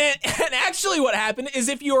fact, and actually what happened is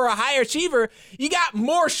if you were a high achiever, you got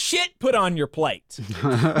more shit put on your plate.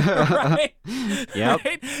 Right? Yep.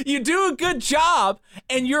 Right? You do a good job,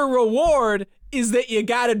 and your reward is that you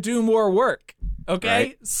got to do more work.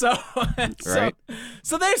 Okay? Right.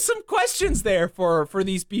 So there's some questions there for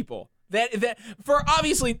these people. That for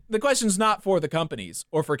obviously the question's not for the companies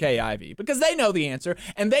or for KIV because they know the answer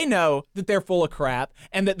and they know that they're full of crap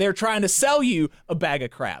and that they're trying to sell you a bag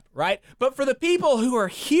of crap, right? But for the people who are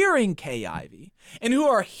hearing KIV and who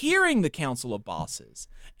are hearing the Council of Bosses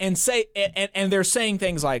and they're saying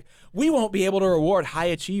things like, we won't be able to reward high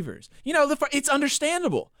achievers. You know, it's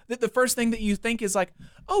understandable that the first thing that you think is like,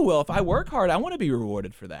 oh, well, if I work hard, I want to be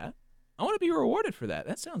rewarded for that.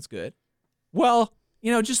 That sounds good. Well,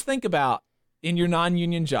 you know, just think about in your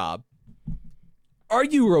non-union job, are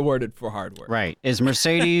you rewarded for hard work? Right. Is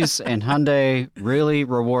Mercedes and Hyundai really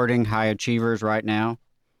rewarding high achievers right now?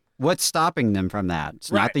 What's stopping them from that?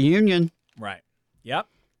 It's not the union. Right. Yep.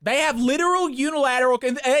 They have literal unilateral,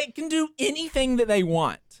 they can do anything that they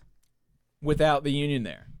want without the union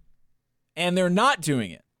there. And they're not doing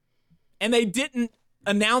it. And they didn't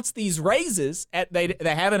announce these raises they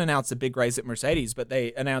haven't announced a big raise at Mercedes, but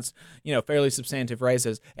they announced, you know, fairly substantive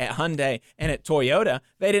raises at Hyundai and at Toyota.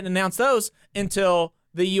 They didn't announce those until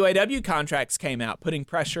the UAW contracts came out, putting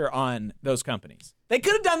pressure on those companies. They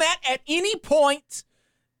could have done that at any point,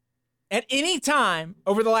 at any time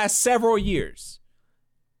over the last several years.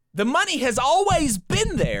 The money has always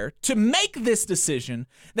been there to make this decision.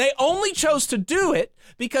 They only chose to do it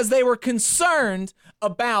because they were concerned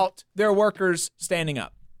about their workers standing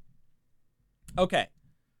up. Okay,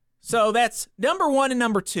 so that's number one and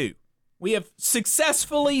number two. We have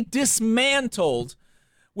successfully dismantled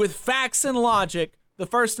with facts and logic the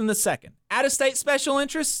first and the second. Out-of-state special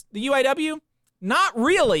interests, the UAW? Not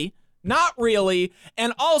really. Not really.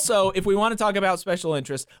 And also, if we want to talk about special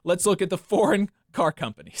interests, let's look at the foreign car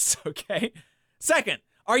companies, okay? Second,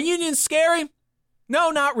 are unions scary? No,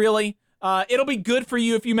 not really. It'll be good for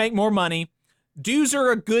you if you make more money. Dues are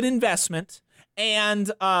a good investment, and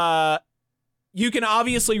you can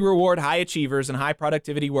obviously reward high achievers and high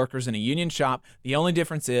productivity workers in a union shop. The only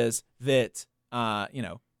difference is that,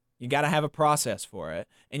 you got to have a process for it,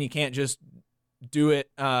 and you can't just do it,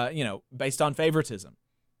 based on favoritism.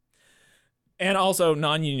 And also,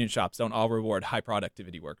 non-union shops don't all reward high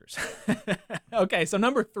productivity workers. Okay, so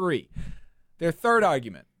number three, their third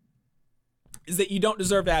argument is that you don't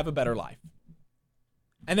deserve to have a better life.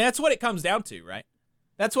 And that's what it comes down to, right?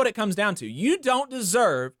 That's what it comes down to. You don't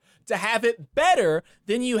deserve to have it better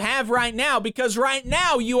than you have right now because right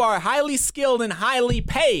now you are highly skilled and highly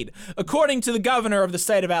paid, according to the governor of the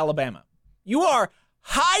state of Alabama. You are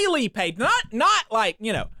highly paid, not like,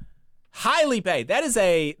 highly paid. That's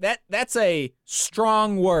a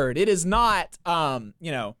strong word. It is not,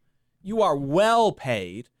 you are well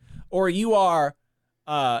paid or you are,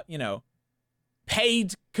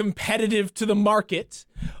 paid competitive to the market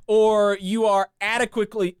or you are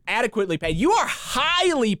adequately paid. You are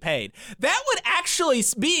highly paid. That would actually,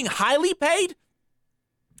 being highly paid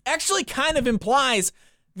actually kind of implies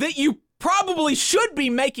that you probably should be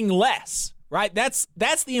making less. Right? That's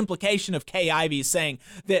the implication of KIV saying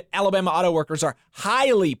that Alabama auto workers are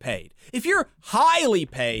highly paid. If you're highly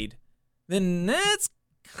paid, then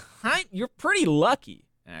you're pretty lucky,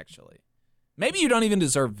 actually. Maybe you don't even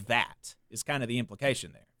deserve that, is kind of the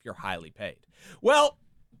implication there, if you're highly paid. Well,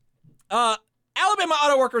 Alabama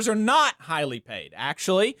auto workers are not highly paid,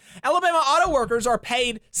 actually. Alabama auto workers are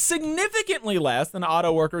paid significantly less than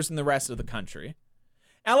auto workers in the rest of the country.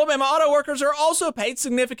 Alabama auto workers are also paid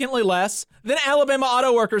significantly less than Alabama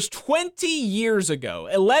auto workers 20 years ago,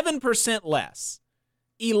 11% less.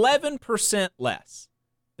 11% less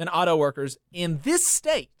than auto workers in this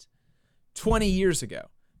state 20 years ago.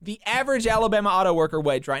 The average Alabama auto worker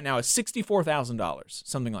wage right now is $64,000,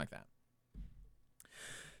 something like that.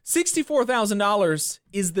 $64,000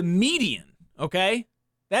 is the median, okay?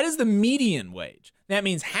 That is the median wage. That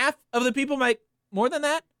means half of the people make more than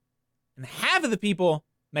that, and half of the people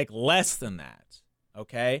make less than that,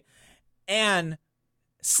 okay? And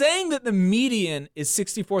saying that the median is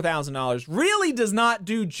 $64,000 really does not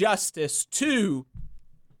do justice to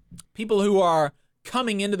people who are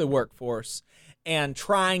coming into the workforce and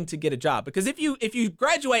trying to get a job. Because if you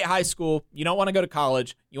graduate high school, you don't want to go to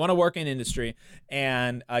college, you want to work in industry,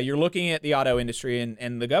 and you're looking at the auto industry,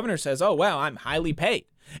 and the governor says, oh, wow, I'm highly paid.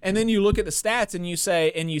 And then you look at the stats and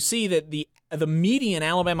you see that the median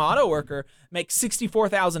Alabama auto worker makes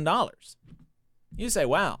 $64,000. You say,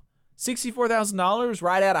 wow, $64,000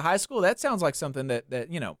 right out of high school? That sounds like something that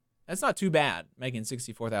That's not too bad, making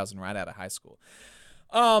 $64,000 right out of high school.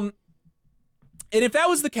 And if that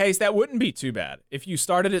was the case, that wouldn't be too bad. If you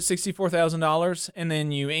started at $64,000 and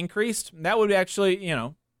then you increased, that would actually,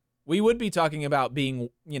 we would be talking about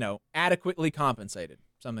being, adequately compensated,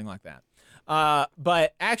 something like that.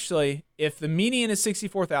 But actually, if the median is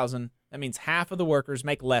 $64,000, that means half of the workers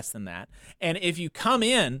make less than that. And if you come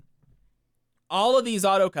in, all of these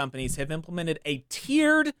auto companies have implemented a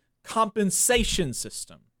tiered compensation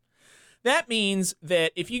system. That means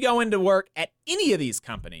that if you go into work at any of these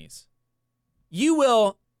companies, you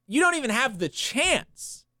don't even have the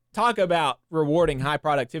chance, talk about rewarding high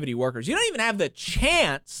productivity workers, you don't even have the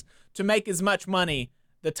chance to make as much money,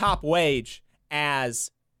 the top wage,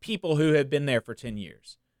 as people who have been there for 10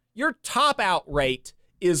 years. Your top out rate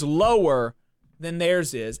is lower than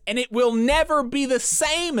theirs is, and it will never be the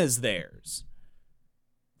same as theirs.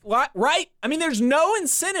 Right? I mean, there's no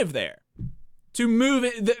incentive there to move.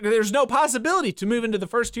 There's no possibility to move into the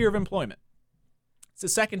first tier of employment. It's the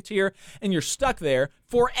second tier, and you're stuck there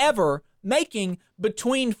forever, making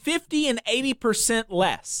between 50 and 80%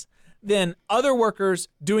 less than other workers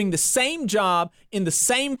doing the same job in the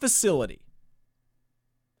same facility.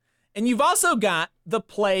 And you've also got the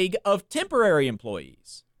plague of temporary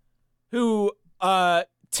employees who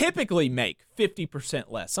typically make 50%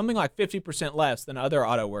 less, something like 50% less than other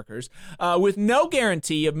auto workers, with no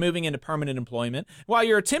guarantee of moving into permanent employment. While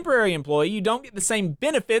you're a temporary employee, you don't get the same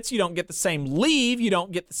benefits, you don't get the same leave, you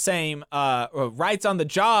don't get the same rights on the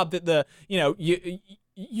job that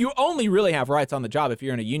you only really have rights on the job if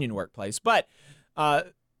you're in a union workplace. But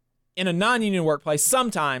in a non-union workplace,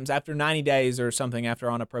 sometimes after 90 days or something, after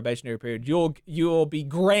on a probationary period, you'll be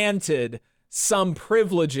granted some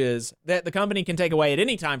privileges that the company can take away at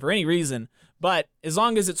any time for any reason. But as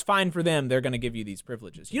long as it's fine for them, they're going to give you these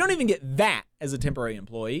privileges. You don't even get that as a temporary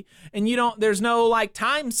employee, and there's no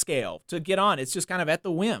time scale to get on. It's just kind of at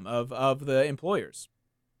the whim of the employers.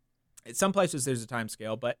 In some places there's a time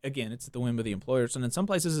scale, but again, it's at the whim of the employers, and in some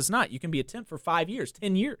places it's not. You can be a temp for 5 years,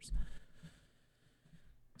 10 years.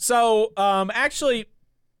 So, actually,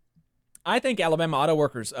 I think Alabama auto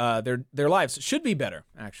workers, their lives should be better,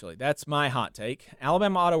 actually. That's my hot take.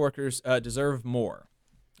 Alabama auto workers deserve more,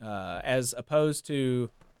 as opposed to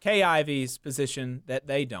Kay Ivey's position that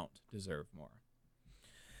they don't deserve more.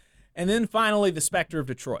 And then finally, the specter of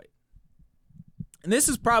Detroit. And this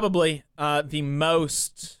is probably the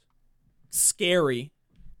most scary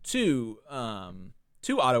to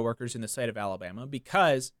auto workers in the state of Alabama,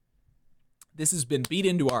 because this has been beat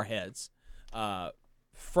into our heads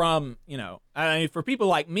from, for people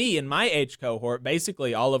like me in my age cohort,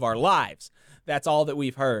 basically all of our lives. That's all that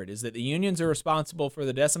we've heard, is that the unions are responsible for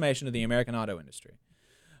the decimation of the American auto industry.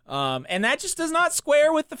 And that just does not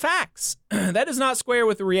square with the facts. That does not square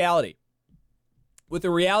with the reality. With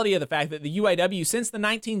the reality of the fact that the UAW, since the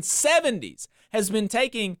 1970s, has been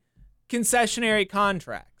taking concessionary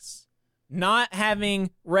contracts, not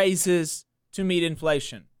having raises to meet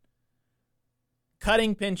inflation,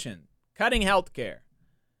 cutting pension, cutting health care.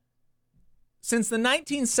 Since the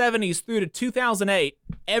 1970s through to 2008,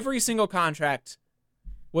 every single contract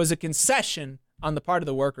was a concession on the part of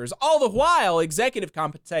the workers. All the while, executive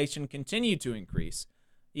compensation continued to increase.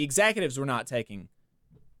 The executives were not taking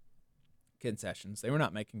concessions. They were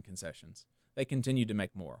not making concessions. They continued to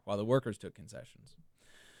make more while the workers took concessions.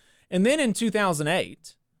 And then in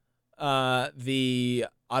 2008, the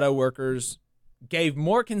auto workers gave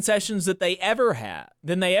more concessions than they ever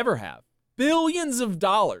have. Billions of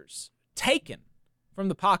dollars taken from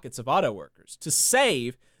the pockets of auto workers to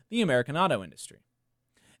save the American auto industry.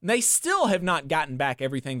 And they still have not gotten back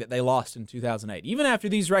everything that they lost in 2008. Even after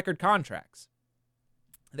these record contracts,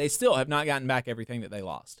 they still have not gotten back everything that they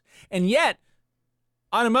lost. And yet,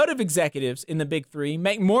 automotive executives in the Big Three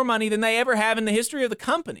make more money than they ever have in the history of the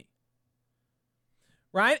company.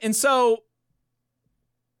 Right? And so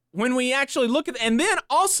when we actually look at, and then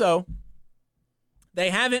also they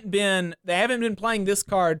haven't been playing this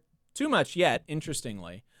card too much yet,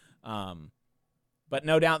 interestingly, but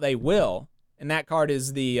no doubt they will. And that card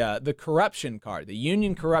is the corruption card, the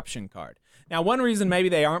union corruption card. Now, one reason maybe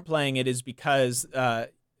they aren't playing it is because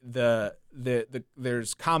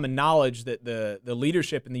there's common knowledge that the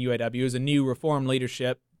leadership in the UAW is a new reform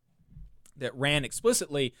leadership that ran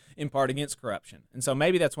explicitly in part against corruption. And so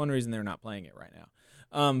maybe that's one reason they're not playing it right now.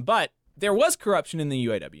 But there was corruption in the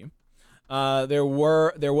UAW.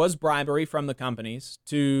 There was bribery from the companies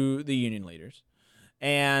to the union leaders.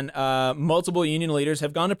 And multiple union leaders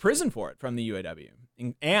have gone to prison for it from the UAW.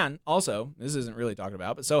 And also, this isn't really talked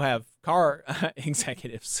about, but so have car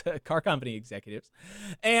executives, car company executives.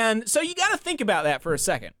 And so you got to think about that for a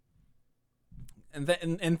second.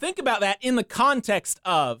 and think about that in the context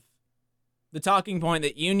of the talking point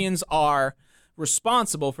that unions are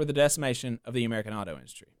responsible for the decimation of the American auto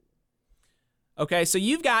industry. Okay, so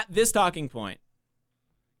you've got this talking point.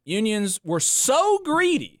 Unions were so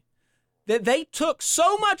greedy that they took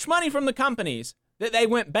so much money from the companies that they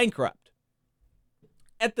went bankrupt.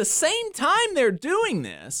 At the same time they're doing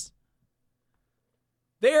this,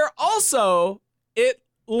 they're also, it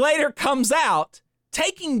later comes out,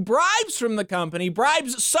 taking bribes from the company,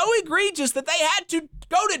 bribes so egregious that they had to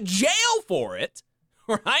go to jail for it,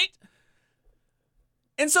 right?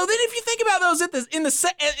 And so then if you think about those at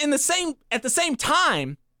the same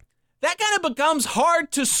time, that kind of becomes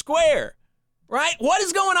hard to square, right? What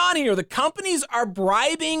is going on here? The companies are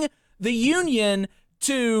bribing the union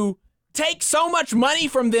to take so much money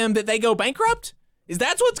from them that they go bankrupt? Is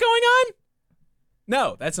that what's going on?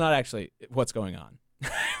 No, that's not actually what's going on.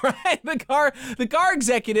 Right? The car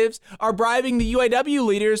executives are bribing the UAW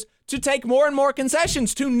leaders to take more and more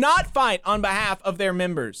concessions, to not fight on behalf of their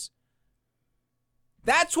members.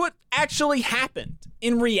 That's what actually happened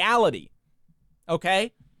in reality.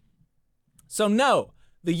 Okay? So no,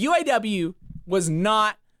 the UAW was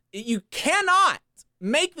not, you cannot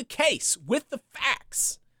make the case with the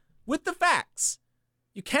facts.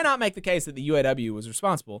 You cannot make the case that the UAW was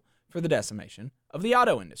responsible for the decimation of the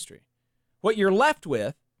auto industry. What you're left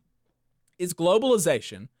with is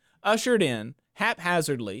globalization ushered in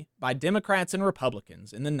haphazardly by Democrats and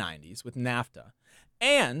Republicans in the 90s with NAFTA,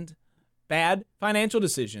 and bad financial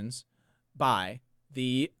decisions by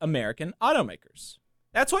the American automakers.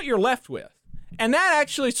 That's what you're left with. And that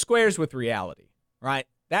actually squares with reality, right?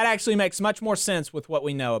 That actually makes much more sense with what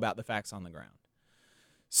we know about the facts on the ground.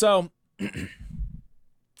 So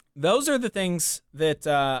those are the things that,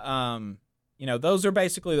 those are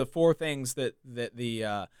basically the four things that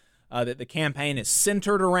the campaign is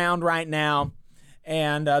centered around right now.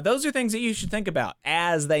 And those are things that you should think about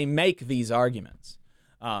as they make these arguments.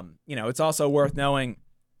 It's also worth knowing,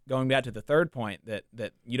 going back to the third point,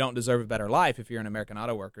 that you don't deserve a better life if you're an American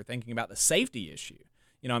auto worker, thinking about the safety issue.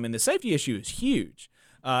 The safety issue is huge.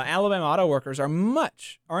 Alabama auto workers are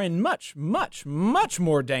in much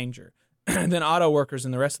more danger than auto workers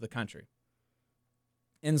in the rest of the country.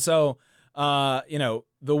 And so,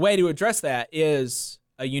 the way to address that is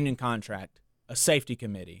a union contract, a safety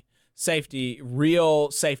committee,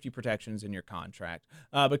 real safety protections in your contract,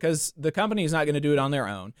 because the company is not going to do it on their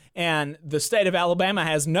own. And the state of Alabama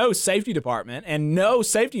has no safety department and no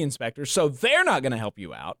safety inspectors, so they're not going to help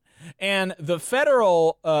you out. And the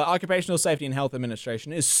federal Occupational Safety and Health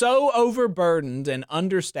Administration is so overburdened and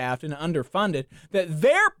understaffed and underfunded that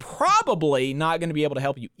they're probably not going to be able to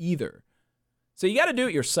help you either. So you got to do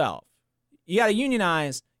it yourself. You got to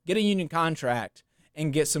unionize, get a union contract,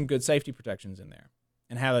 and get some good safety protections in there,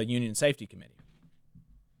 and have a union safety committee.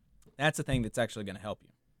 That's the thing that's actually going to help you.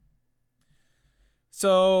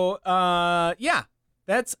 So, I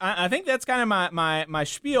think that's kind of my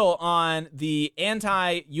spiel on the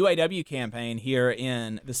anti-UAW campaign here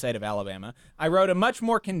in the state of Alabama. I wrote a much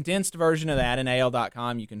more condensed version of that in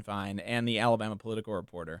AL.com you can find, and the Alabama Political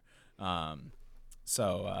Reporter.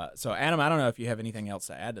 So Adam, I don't know if you have anything else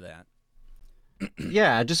to add to that.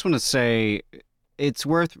 Yeah, I just want to say it's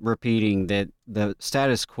worth repeating that the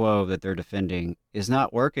status quo that they're defending is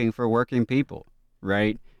not working for working people,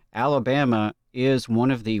 right? Alabama is one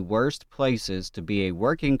of the worst places to be a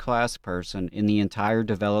working class person in the entire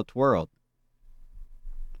developed world.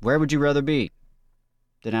 Where would you rather be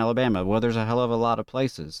than Alabama? Well, there's a hell of a lot of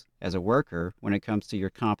places as a worker when it comes to your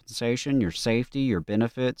compensation, your safety, your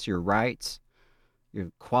benefits, your rights, your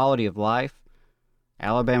quality of life.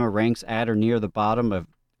 Alabama ranks at or near the bottom of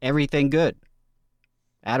everything good,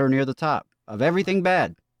 at or near the top of everything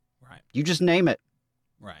bad. Right. You just name it.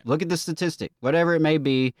 Right. Look at the statistic, whatever it may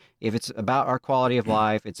be. If it's about our quality of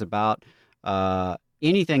life, it's about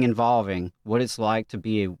anything involving what it's like to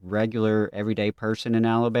be a regular, everyday person in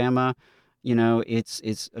Alabama.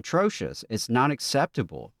 It's atrocious. It's not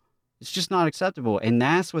acceptable. It's just not acceptable. And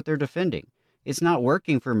that's what they're defending. It's not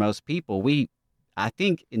working for most people. I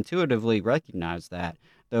think, intuitively recognize that.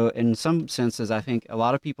 Though in some senses, I think a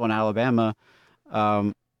lot of people in Alabama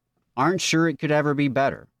aren't sure it could ever be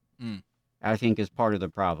better. I think is part of the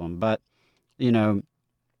problem. But,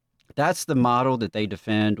 that's the model that they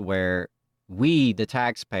defend, where we, the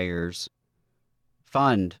taxpayers,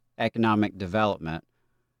 fund economic development.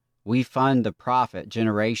 We fund the profit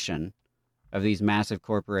generation of these massive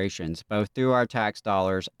corporations, both through our tax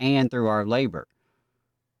dollars and through our labor,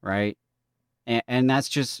 right? And that's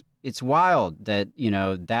just, it's wild that,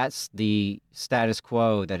 that's the status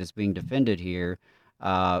quo that is being defended here.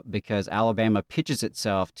 because Alabama pitches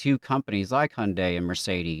itself to companies like Hyundai and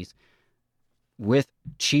Mercedes with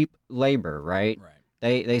cheap labor, right?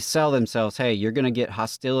 They sell themselves, hey, you're going to get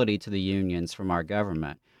hostility to the unions from our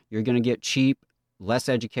government. You're going to get cheap, less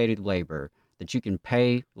educated labor that you can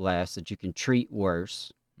pay less, that you can treat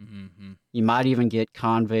worse. Mm-hmm. You might even get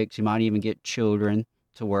convicts. You might even get children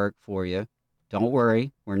to work for you. Don't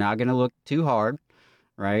worry. We're not going to look too hard,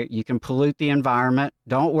 right? You can pollute the environment.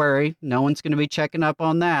 Don't worry. No one's going to be checking up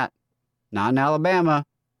on that. Not in Alabama,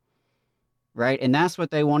 right? And that's what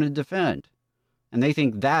they want to defend. And they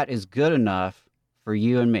think that is good enough for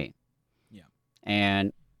you and me. Yeah.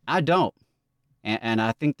 And I don't. And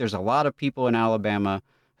I think there's a lot of people in Alabama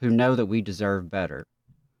who know that we deserve better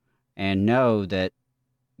and know that,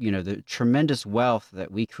 you know, the tremendous wealth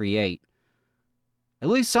that we create, at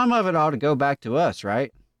least some of it ought to go back to us,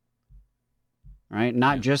 right? Right?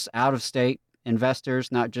 Not just out of state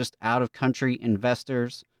investors, not just out of country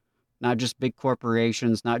investors, not just big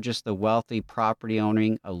corporations, not just the wealthy property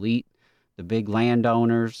owning elite, the big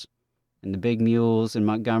landowners and the big mules in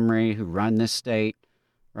Montgomery who run this state,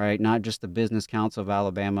 right? Not just the Business Council of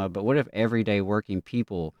Alabama, but what if everyday working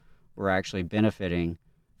people were actually benefiting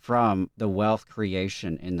from the wealth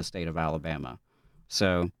creation in the state of Alabama?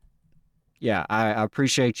 So, yeah, I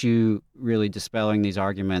appreciate you really dispelling these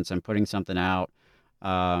arguments and putting something out.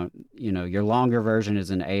 You know, your longer version is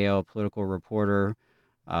an AL Political Reporter,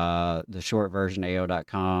 the short version,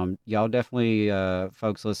 AO.com. Y'all definitely,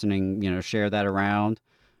 folks listening, you know, share that around.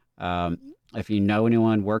 If you know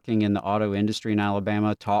anyone working in the auto industry in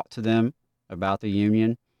Alabama, talk to them about the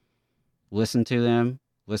union. Listen to them.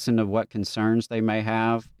 Listen to what concerns they may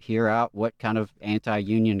have. Hear out what kind of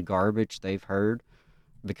anti-union garbage they've heard,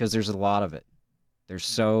 because there's a lot of it. There's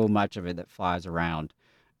so much of it that flies around,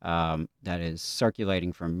 that is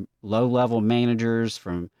circulating from low-level managers,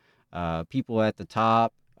 from people at the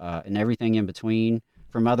top, and everything in between,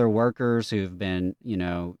 from other workers who've been, you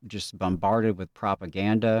know, just bombarded with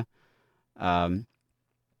propaganda.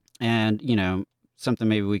 And, you know, something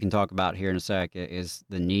maybe we can talk about here in a sec is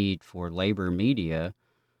the need for labor media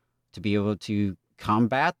to be able to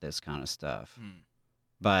combat this kind of stuff.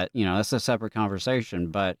 But, you know, that's a separate conversation.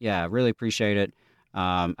 But, yeah, I really appreciate it.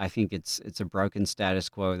 I think it's a broken status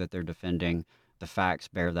quo that they're defending. The facts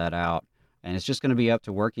bear that out. And it's just going to be up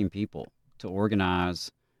to working people to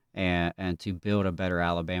organize and to build a better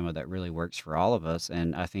Alabama that really works for all of us.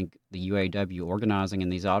 And I think the UAW organizing in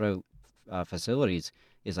these auto facilities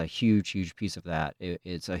is a huge, huge piece of that.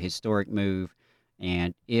 It's a historic move.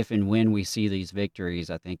 And if and when we see these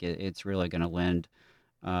victories, I think it's really going to lend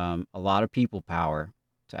a lot of people power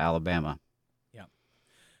to Alabama. Yeah.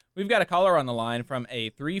 We've got a caller on the line from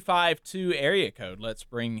a 352 area code. Let's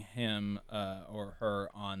bring him or her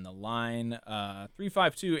on the line.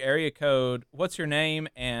 352 area code. What's your name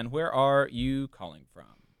and where are you calling from?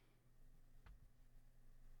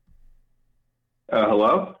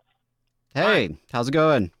 Hello? Hey, how's it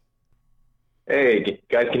going? Hey,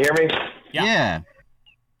 guys, can you hear me? Yeah.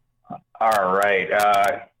 All right.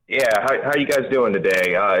 How you guys doing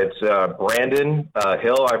today? It's Brandon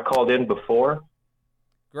Hill. I've called in before.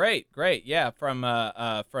 Great. Yeah, from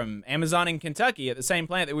Amazon in Kentucky at the same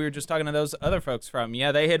plant that we were just talking to those other folks from.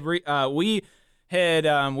 Yeah, they had we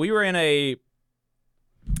were in a.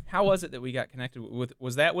 How was it that we got connected with?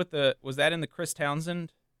 Was that in the Chris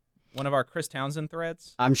Townsend? One of our Chris Townsend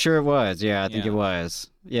threads? I'm sure it was. Yeah, I think it was.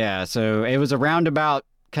 Yeah, so it was a roundabout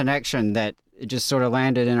connection that it just sort of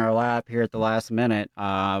landed in our lap here at the last minute.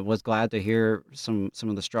 Was glad to hear some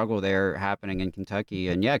of the struggle there happening in Kentucky.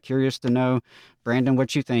 And yeah, curious to know, Brandon,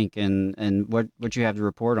 what you think and what you have to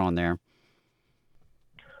report on there.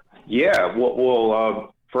 Yeah,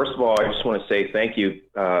 well, first of all, I just want to say thank you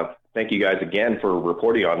guys again for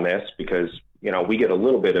reporting on this, because, you know, we get a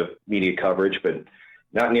little bit of media coverage, but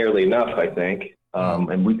not nearly enough, I think.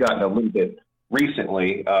 And we've gotten a little bit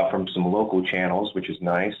recently from some local channels, which is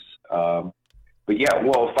nice. But yeah,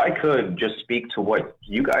 well, if I could just speak to what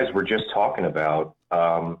you guys were just talking about,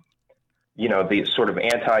 you know, the sort of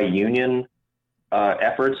anti-union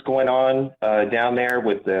efforts going on down there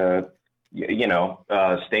with the, you know,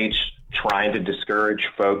 states trying to discourage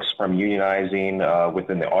folks from unionizing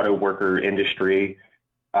within the auto worker industry.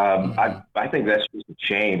 I think that's just a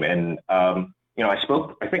shame. And, you know,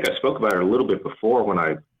 I think I spoke about it a little bit before when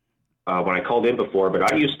I called in before,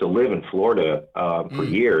 but I used to live in Florida for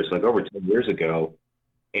years, like over 10 years ago.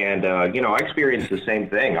 And, you know, I experienced the same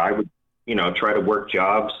thing. I would, you know, try to work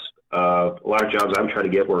jobs. A lot of jobs I would try to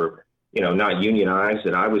get were, you know, not unionized.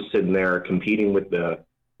 And I was sitting there competing with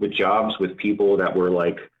jobs with people that were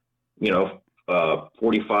like, you know,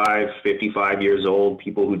 45, 55 years old,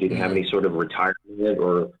 people who didn't have any sort of retirement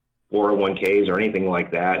or 401ks or anything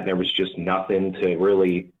like that. And there was just nothing to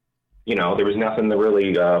really, there was nothing to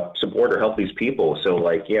really support or help these people. So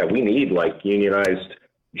like, yeah, we need like unionized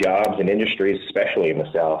jobs and industries, especially in the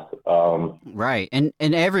South. Right. And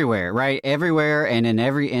everywhere, right? Everywhere and in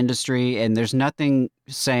every industry. And there's nothing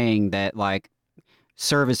saying that like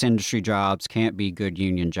service industry jobs can't be good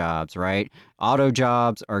union jobs, right? Auto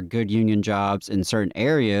jobs are good union jobs in certain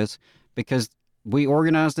areas because we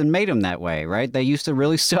organized and made them that way, right? They used to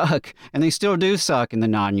really suck, and they still do suck in the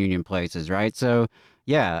non-union places, right? So,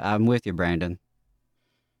 yeah, I'm with you, Brandon.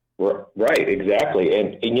 Right, exactly.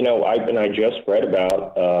 And I just read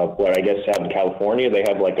about what I guess out in California, they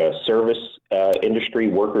have like a service industry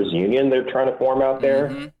workers union they're trying to form out there.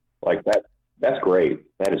 Mm-hmm. Like that's great.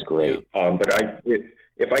 That is great. Yeah. But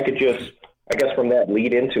if I could just, I guess from that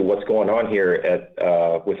lead into what's going on here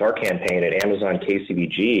at with our campaign at Amazon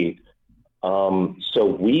KCBG.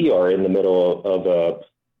 So we are in the middle of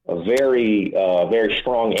a very, very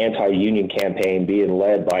strong anti-union campaign being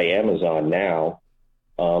led by Amazon now.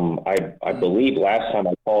 I believe last time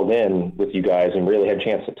I called in with you guys and really had a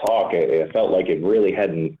chance to talk, it felt like it really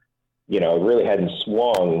hadn't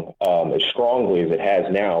swung as strongly as it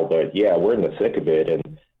has now. But yeah, we're in the thick of it,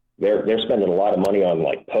 and they're spending a lot of money on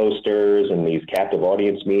like posters and these captive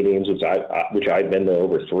audience meetings, which I've been to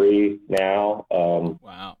over 3 now.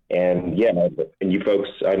 Wow. And yeah, and you folks,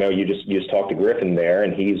 I know you just talked to Griffin there,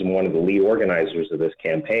 and he's one of the lead organizers of this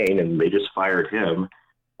campaign, and they just fired him.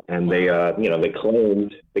 And they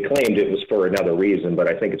claimed it was for another reason, but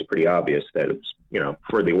I think it's pretty obvious that it's,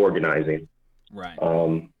 for the organizing. Right.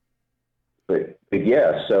 But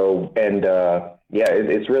yeah, so, and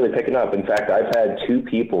it's really picking up. In fact, I've had 2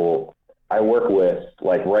 people I work with,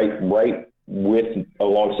 like right with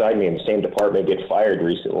alongside me in the same department, get fired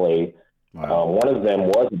recently. Wow. One of them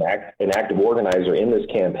was an active organizer in this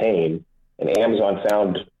campaign, and Amazon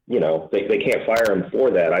found, they can't fire him for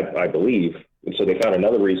that, I believe. And so they found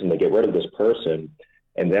another reason to get rid of this person.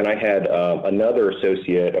 And then I had another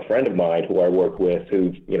associate, a friend of mine who I work with,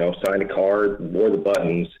 who, signed a card, wore the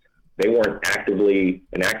buttons. They weren't actively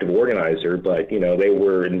an active organizer, but, they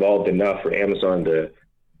were involved enough for Amazon to,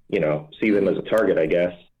 see them as a target, I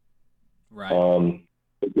guess. Right.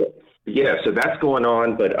 Yeah, so that's going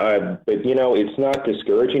on. But it's not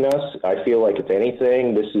discouraging us. I feel like if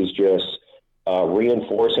anything, this is just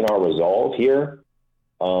reinforcing our resolve here.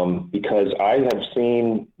 Because I have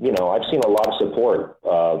seen, I've seen a lot of support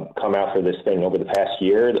come out for this thing over the past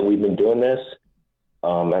year that we've been doing this.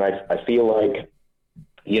 And I feel like,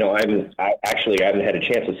 I haven't had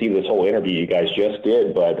a chance to see this whole interview you guys just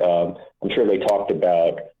did, but I'm sure they talked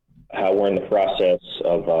about how we're in the process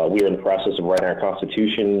of writing our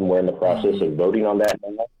Constitution. We're in the process of voting on that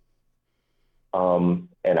now.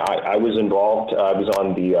 And I was involved. I was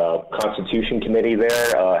on the Constitution Committee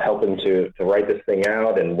there, helping to write this thing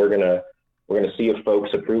out. And we're gonna see if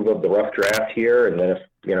folks approve of the rough draft here. And then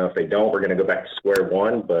if they don't, we're gonna go back to square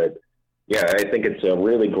one. But yeah, I think it's a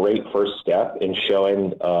really great first step in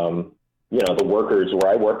showing, the workers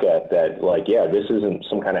where I work at that, like, yeah, this isn't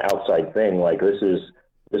some kind of outside thing. Like this is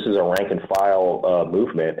a rank and file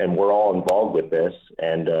movement, and we're all involved with this.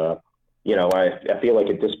 And I feel like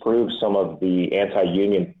it disproves some of the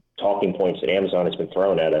anti-union talking points that Amazon has been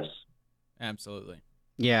throwing at us. Absolutely.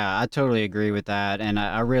 Yeah, I totally agree with that. And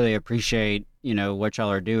I really appreciate, what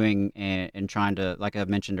y'all are doing and trying to, like I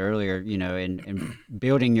mentioned earlier, in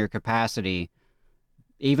building your capacity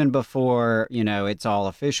even before, it's all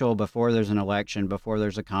official, before there's an election, before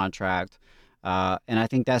there's a contract. And I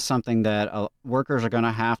think that's something that workers are going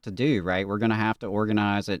to have to do, right? We're going to have to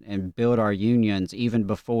organize it and build our unions even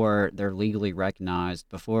before they're legally recognized.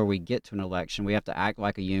 Before we get to an election, we have to act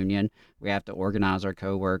like a union. We have to organize our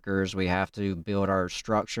coworkers. We have to build our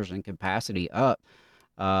structures and capacity up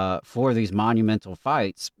for these monumental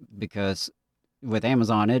fights, because with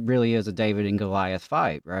Amazon, it really is a David and Goliath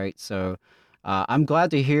fight, right? So I'm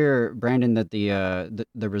glad to hear, Brandon, that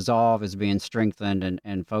the resolve is being strengthened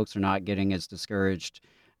and folks are not getting as discouraged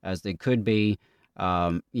as they could be.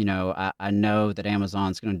 I know that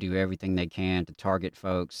Amazon's going to do everything they can to target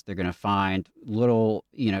folks. They're going to find little,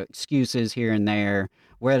 excuses here and there,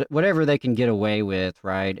 whatever they can get away with,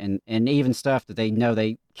 right? And even stuff that they know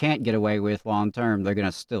they can't get away with long term, they're going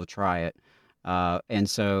to still try it. And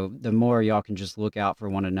so the more y'all can just look out for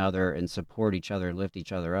one another and support each other, lift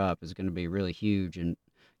each other up, is going to be really huge and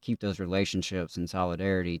keep those relationships and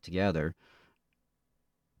solidarity together.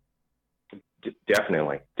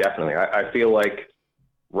 Definitely. I feel like,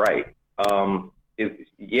 right.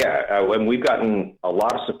 and we've gotten a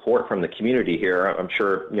lot of support from the community here. I'm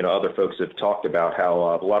sure, other folks have talked about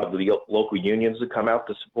how a lot of the local unions have come out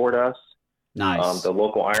to support us. Nice. The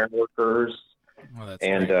local iron workers. Oh, that's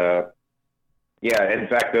and, great. in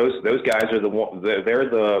fact, those guys are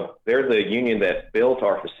they're the union that built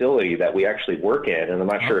our facility that we actually work in. And I'm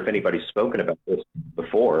not sure if anybody's spoken about this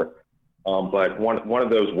before, but one of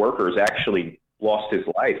those workers actually lost his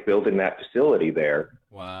life building that facility there.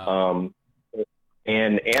 Wow.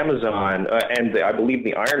 And Amazon and I believe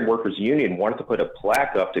the Iron Workers Union wanted to put a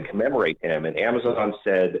plaque up to commemorate him, and Amazon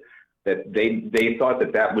said that they thought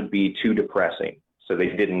that would be too depressing, so they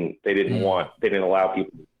didn't allow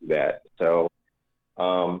people to do that. So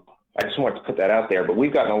I just wanted to put that out there. But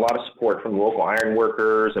we've gotten a lot of support from the local iron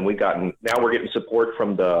workers, and now we're getting support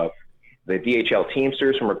from the DHL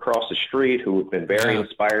Teamsters from across the street, who have been very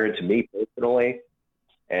inspired to me personally.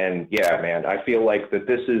 And yeah, man, I feel like that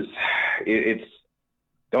this is it's.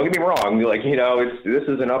 Don't get me wrong, this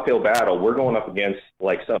is an uphill battle. We're going up against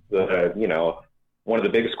one of the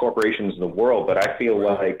biggest corporations in the world, but I feel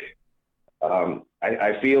like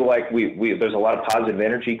I feel like we there's a lot of positive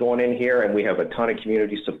energy going in here, and we have a ton of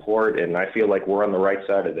community support, and I feel like we're on the right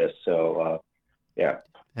side of this. So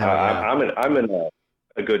I'm in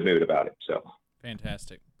a good mood about it. So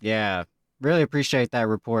fantastic. Yeah. Really appreciate that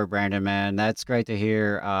report, Brandon, man. That's great to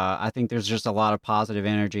hear. I think there's just a lot of positive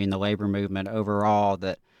energy in the labor movement overall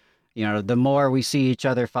that, the more we see each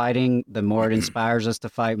other fighting, the more it inspires us to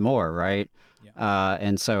fight more, right? Yeah.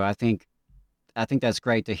 And so I think that's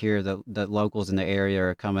great to hear that locals in the area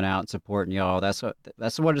are coming out and supporting y'all. That's what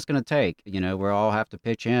it's going to take. We all have to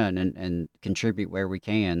pitch in and contribute where we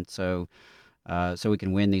can so we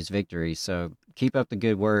can win these victories. So keep up the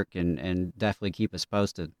good work and definitely keep us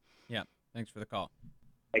posted. Yeah. Thanks for the call.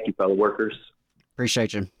 Thank you, fellow workers.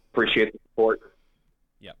 Appreciate you. Appreciate the support.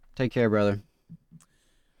 Yep. Take care, brother.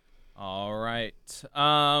 All right.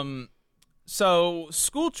 So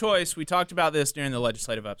school choice, we talked about this during the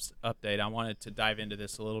legislative update. I wanted to dive into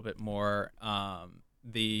this a little bit more.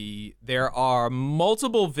 There are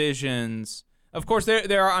multiple visions. Of course,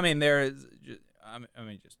 there are.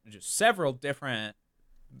 Just several different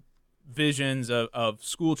visions of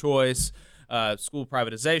school choice. School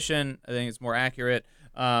privatization, I think it's more accurate,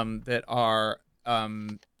 that are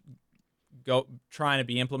trying to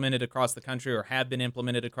be implemented across the country or have been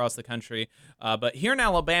implemented across the country. But here in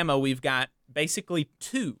Alabama, we've got basically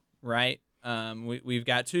two, right? We've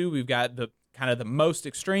got two. We've got the kind of the most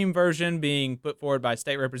extreme version being put forward by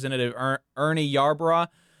State Representative Ernie Yarborough,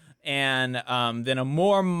 and then a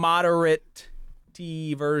more moderate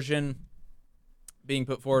version being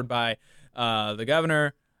put forward by the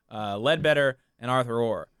governor, Ledbetter, and Arthur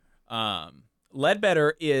Orr.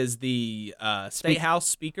 Ledbetter is the State House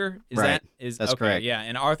Speaker. That's correct. Yeah,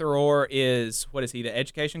 and Arthur Orr is, what is he, the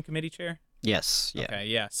Education Committee Chair? Yes. Yeah. Okay.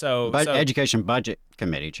 Yeah. So Education Budget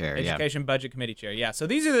Committee Chair. Education Budget Committee Chair. Yeah. So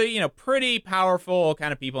these are the pretty powerful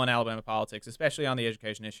kind of people in Alabama politics, especially on the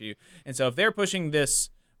education issue. And so if they're pushing this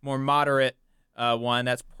more moderate one,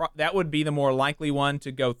 that would be the more likely one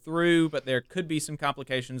to go through. But there could be some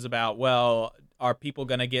complications about, well, are people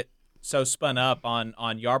going to get so spun up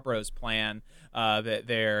on Yarborough's plan that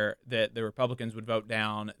the Republicans would vote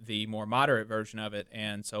down the more moderate version of it,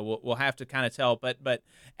 and so we'll have to kind of tell. But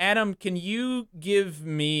Adam, can you give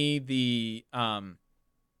me the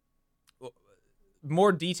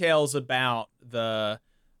more details about the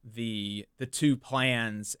two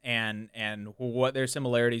plans and what their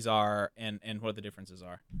similarities are and what the differences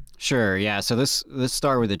are? Sure. Yeah. So let's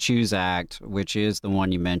start with the Choose Act, which is the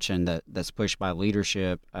one you mentioned that's pushed by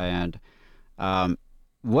leadership. And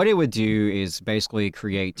what it would do is basically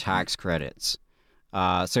create tax credits.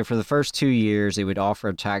 So for the first 2 years, it would offer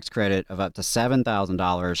a tax credit of up to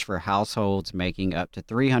 $7,000 for households making up to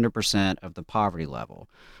 300% of the poverty level,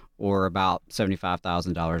 or about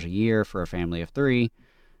 $75,000 a year for a family of three.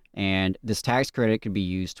 And this tax credit could be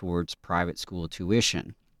used towards private school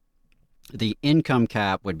tuition. The income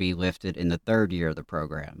cap would be lifted in the third year of the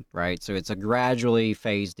program, right? So it's a gradually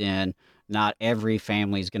phased in. Not every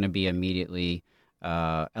family is going to be immediately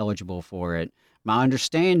eligible for it. My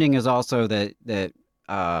understanding is also that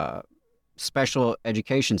special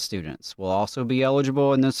education students will also be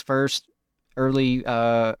eligible in this first early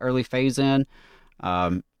phase in.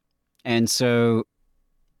 And so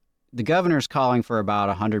the governor's calling for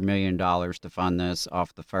about $100 million to fund this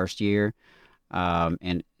off the first year.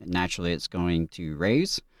 And naturally it's going to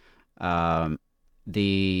raise.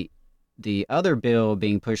 The other bill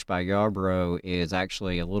being pushed by Yarborough is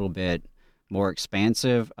actually a little bit more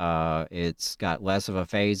expansive. It's got less of a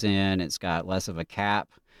phase in. It's got less of a cap.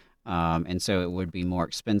 And so it would be more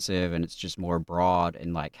expensive, and it's just more broad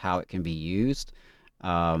in like how it can be used.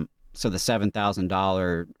 So the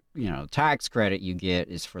 $7,000 tax credit you get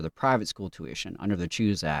is for the private school tuition under the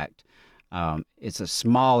Choose Act. It's a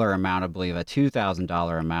smaller amount, I believe, a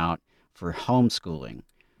 $2,000 amount for homeschooling.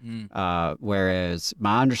 Whereas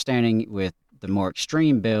my understanding with the more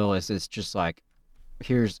extreme bill is it's just like,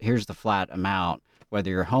 here's the flat amount, whether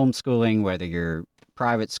you're homeschooling, whether you're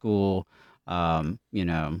private school,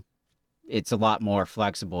 it's a lot more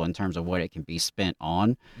flexible in terms of what it can be spent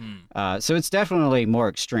on. So it's definitely more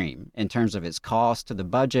extreme in terms of its cost to the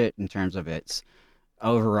budget, in terms of its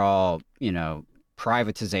overall,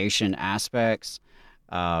 privatization aspects.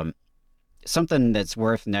 Something that's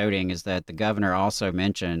worth noting is that the governor also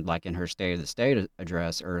mentioned, like in her State of the State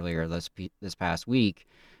address earlier this past week,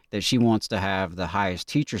 that she wants to have the highest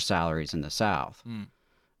teacher salaries in the South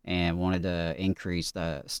and wanted to increase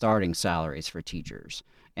the starting salaries for teachers.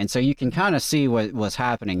 And so you can kind of see what's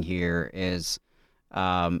happening here is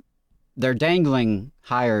they're dangling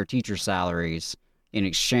higher teacher salaries in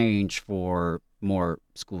exchange for more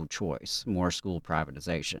school choice, more school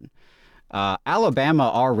privatization. Alabama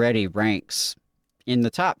already ranks in the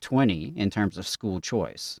top 20 in terms of school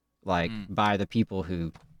choice, by the people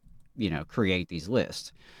who, create these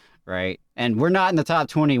lists, right? And we're not in the top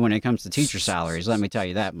 20 when it comes to teacher salaries, let me tell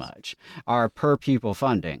you that much. Our per pupil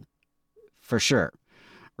funding, for sure,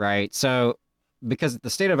 right? So because the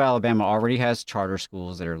state of Alabama already has charter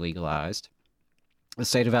schools that are legalized, the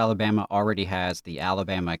state of Alabama already has the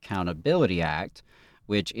Alabama Accountability Act,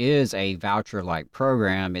 which is a voucher-like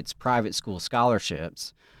program. It's private school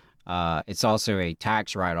scholarships. It's also a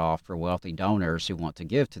tax write-off for wealthy donors who want to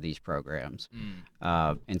give to these programs.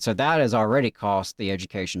 And so that has already cost the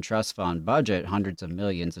Education Trust Fund budget hundreds of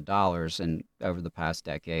millions of dollars over the past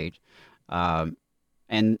decade,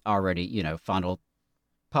 and already, funneled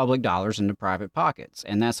public dollars into private pockets.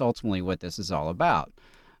 And that's ultimately what this is all about.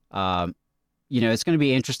 It's going to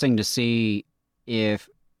be interesting to see if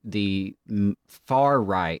the far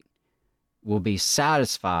right will be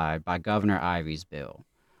satisfied by Governor Ivey's bill.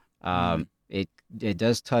 It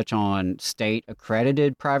does touch on state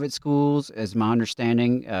accredited private schools, as my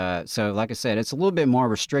understanding. So like I said, it's a little bit more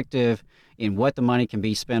restrictive in what the money can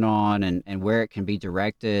be spent on and where it can be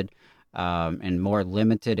directed, and more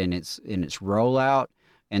limited in its rollout.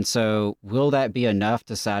 And so will that be enough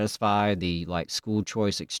to satisfy the school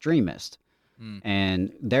choice extremist?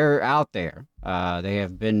 And they're out there. They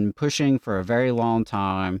have been pushing for a very long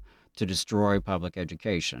time to destroy public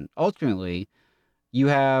education. Ultimately, you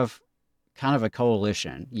have kind of a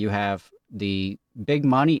coalition. You have the big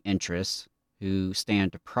money interests who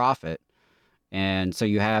stand to profit. And so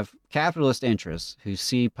you have capitalist interests who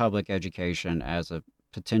see public education as a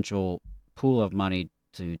potential pool of money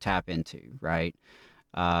to tap into, right?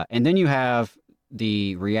 And then you have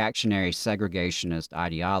the reactionary segregationist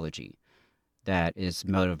ideology that is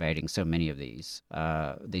motivating so many of these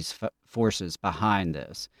forces behind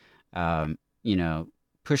this,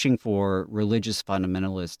 pushing for religious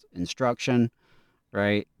fundamentalist instruction,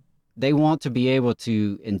 right? They want to be able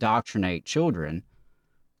to indoctrinate children,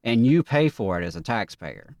 and you pay for it as a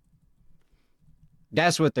taxpayer.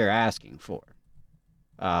 That's what they're asking for,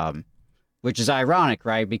 which is ironic,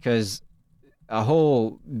 right? Because a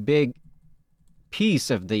whole big piece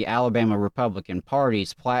of the Alabama Republican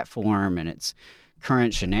Party's platform and its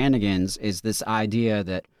current shenanigans is this idea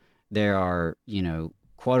that there are,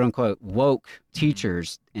 quote unquote, woke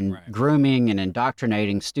teachers and grooming and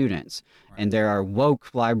indoctrinating students. And there are woke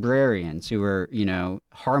librarians who are,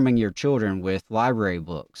 harming your children with library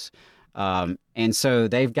books. And so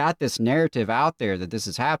they've got this narrative out there that this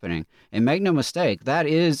is happening. And make no mistake, that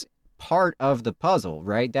is part of the puzzle,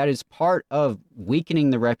 right? That is part of weakening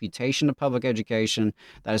the reputation of public education.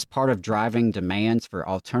 That is part of driving demands for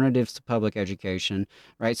alternatives to public education,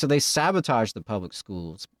 right? So they sabotage the public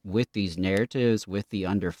schools with these narratives, with the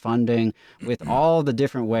underfunding, with all the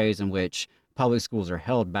different ways in which public schools are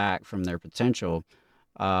held back from their potential.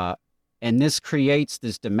 And this creates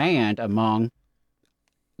this demand among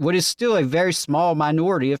what is still a very small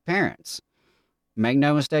minority of parents. Make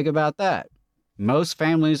no mistake about that. Most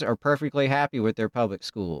families are perfectly happy with their public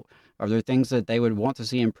school. Are there things that they would want to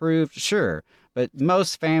see improved? Sure. But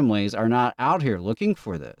most families are not out here looking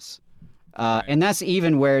for this. And that's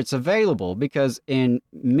even where it's available, because in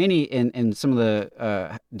some of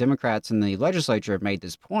the Democrats in the legislature have made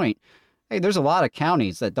this point. Hey, there's a lot of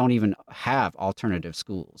counties that don't even have alternative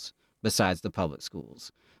schools besides the public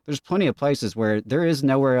schools. There's plenty of places where there is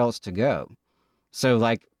nowhere else to go. So,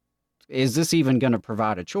 is this even going to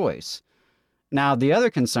provide a choice? Now, the other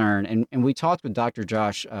concern, and we talked with Dr.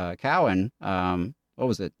 Josh Cowan, what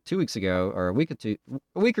was it, 2 weeks ago or a week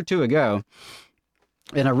or two ago.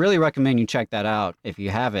 And I really recommend you check that out if you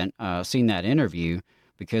haven't seen that interview,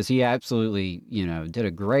 because he absolutely, did a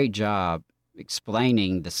great job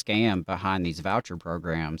explaining the scam behind these voucher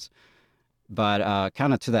programs. But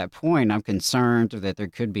kind of to that point, I'm concerned that there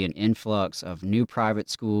could be an influx of new private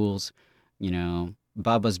schools.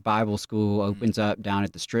 Bubba's Bible School opens up down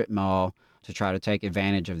at the strip mall to try to take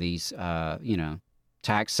advantage of these,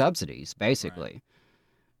 tax subsidies, basically, right.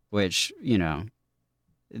 Which,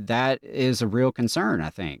 that is a real concern, I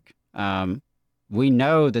think. We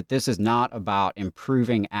know that this is not about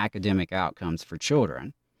improving academic outcomes for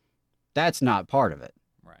children. That's not part of it.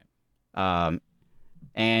 Right.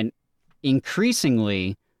 And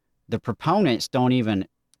increasingly, the proponents don't even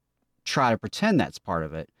try to pretend that's part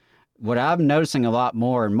of it. What I'm noticing a lot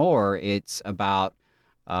more and more, it's about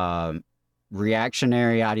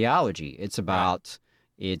reactionary ideology. It's about,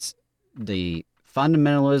 it's the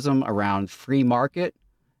fundamentalism around free market.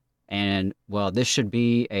 And, well, this should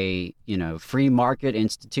be a, free market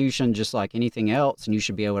institution just like anything else. And you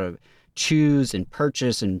should be able to choose and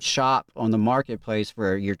purchase and shop on the marketplace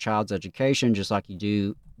for your child's education just like you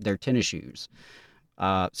do their tennis shoes.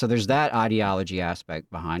 So there's that ideology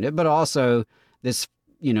aspect behind it. But also this,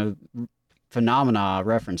 phenomena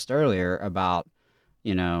referenced earlier about,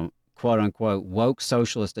 quote unquote, woke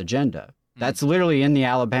socialist agenda. That's literally in the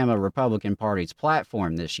Alabama Republican Party's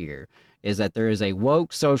platform this year, is that there is a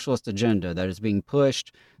woke socialist agenda that is being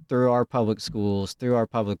pushed through our public schools, through our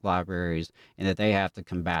public libraries, and that they have to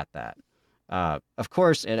combat that. Of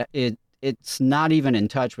course, it's not even in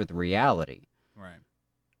touch with reality. Right.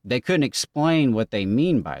 They couldn't explain what they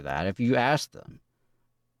mean by that if you asked them.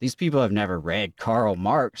 These people have never read Karl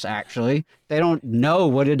Marx, actually. They don't know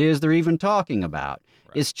what it is they're even talking about.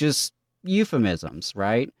 Right. It's just euphemisms,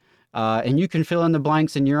 right? And you can fill in the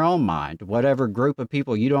blanks in your own mind. Whatever group of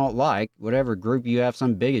people you don't like, whatever group you have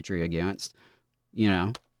some bigotry against,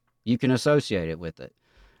 you can associate it with it.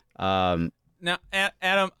 Now,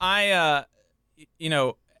 Adam, as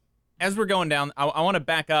we're going down, I want to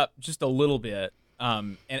back up just a little bit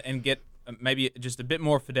and get maybe just a bit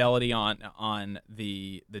more fidelity on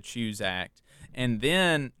the Choose Act. And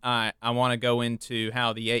then I want to go into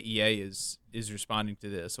how the AEA is responding to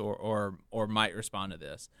this or might respond to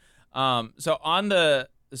this. So on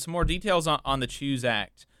some more details on the Choose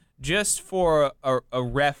Act, just for a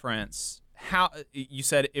reference, how you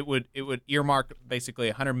said it would earmark basically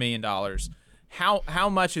 $100 million. How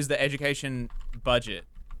much is the education budget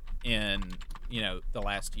in the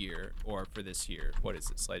last year or for this year? What is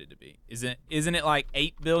it slated to be? Isn't it like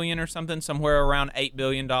 $8 billion or something, somewhere around $8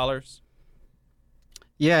 billion?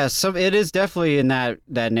 Yeah, so it is definitely in that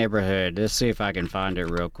neighborhood. Let's see if I can find it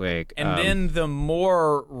real quick. And then the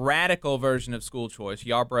more radical version of school choice,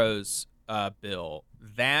 Yarbrough's bill,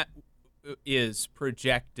 that is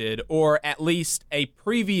projected, or at least a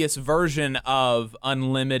previous version of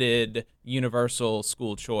unlimited universal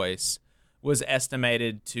school choice, was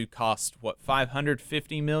estimated to cost,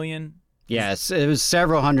 $550 million? Yes, it was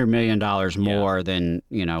several $100 million more than,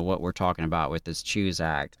 what we're talking about with this Choose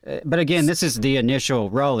Act. But again, this is the initial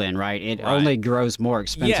roll-in, right? It only grows more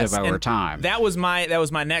expensive over time. That was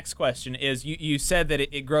my next question, is you said that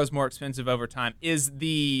it grows more expensive over time. Is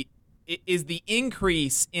the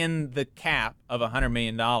increase in the cap of $100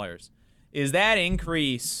 million, is that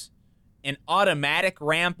increase an automatic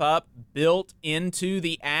ramp up built into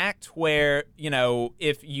the act where,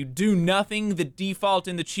 if you do nothing, the default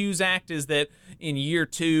in the Choose Act is that in year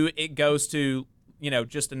 2 it goes to,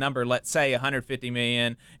 just a number, let's say 150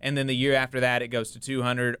 million, and then the year after that it goes to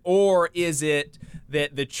 200? Or is it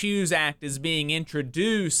that the Choose Act is being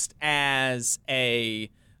introduced as an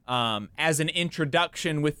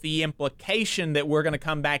introduction with the implication that we're going to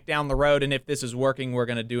come back down the road, and if this is working, we're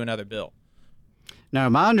going to do another bill? No,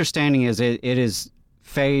 my understanding is it is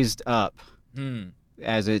phased up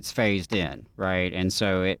as it's phased in, right? And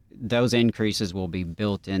so those increases will be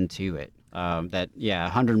built into it.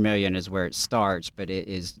 100 million is where it starts, but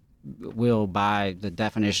will, by the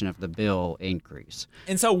definition of the bill, increase.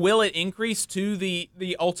 And so will it increase to the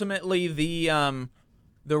ultimately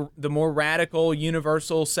the more radical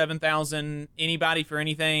universal 7,000 anybody for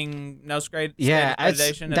anything, no grade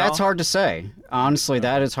accreditation at all? That's hard to say. Honestly,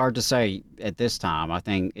 that is hard to say at this time. I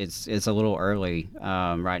think it's a little early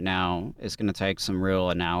right now. It's going to take some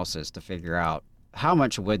real analysis to figure out how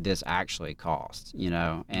much would this actually cost,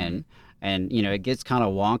 and it gets kind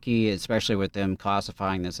of wonky, especially with them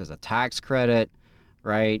classifying this as a tax credit,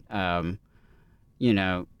 right? And I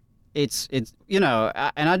just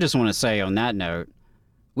want to say on that note,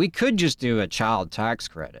 we could just do a child tax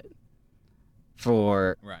credit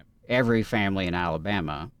for every family in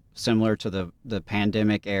Alabama, similar to the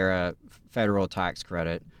pandemic era federal tax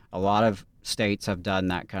credit. A lot of states have done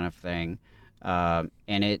that kind of thing, and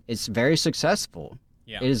it's very successful.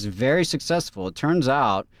 Yeah. It is very successful. It turns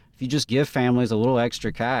out if you just give families a little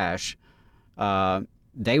extra cash,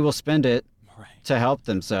 they will spend it to help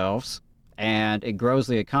themselves, and it grows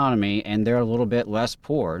the economy, and they're a little bit less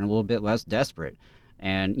poor and a little bit less desperate.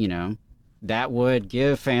 And, that would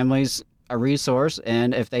give families a resource,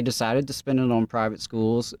 and if they decided to spend it on private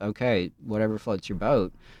schools, okay, whatever floats your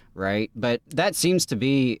boat, right? But that seems to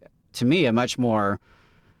be, to me, a much more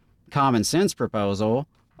common sense proposal,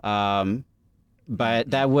 but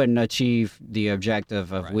that wouldn't achieve the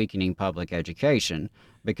objective of weakening public education,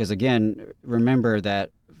 because again, remember that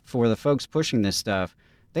for the folks pushing this stuff,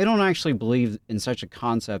 they don't actually believe in such a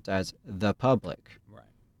concept as the public. Right.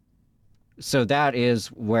 So that is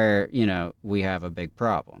where, we have a big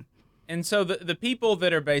problem. And so the people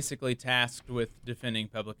that are basically tasked with defending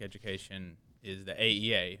public education is the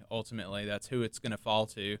AEA. Ultimately, that's who it's going to fall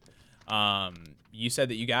to. You said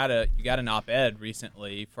that you got an op-ed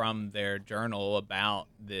recently from their journal about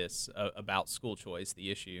this, about school choice,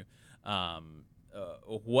 the issue.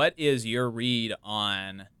 What is your read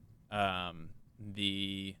on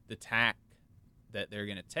the tack that they're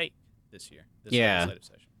going to take this year, this legislative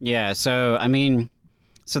session? Yeah, so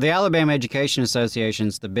the Alabama Education Association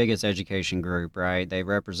is the biggest education group, right? They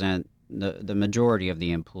represent the majority of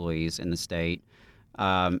the employees in the state.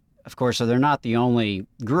 Of course, so they're not the only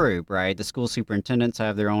group, right? The school superintendents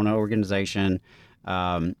have their own organization.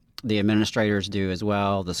 The administrators do as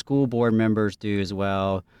well. The school board members do as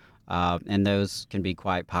well. And those can be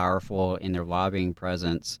quite powerful in their lobbying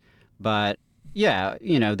presence. But yeah,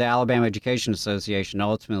 the Alabama Education Association,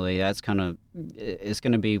 ultimately, it's going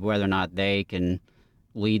to be whether or not they can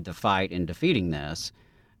lead the fight in defeating this.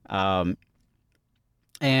 And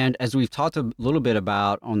as we've talked a little bit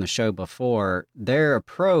about on the show before, their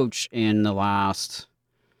approach in the last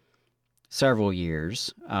several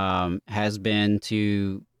years has been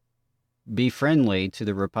to be friendly to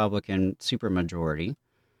the Republican supermajority.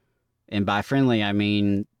 And by friendly, I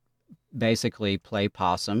mean basically play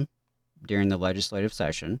possum during the legislative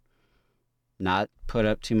session, not put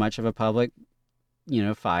up too much of a public,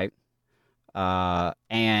 fight,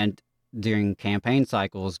 and during campaign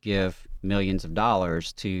cycles give millions of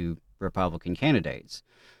dollars to Republican candidates.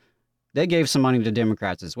 They gave some money to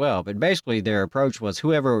Democrats as well, but basically their approach was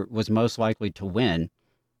whoever was most likely to win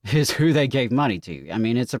is who they gave money to. I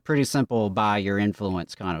mean, it's a pretty simple buy your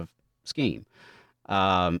influence kind of scheme.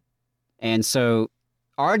 And so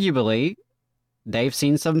arguably, they've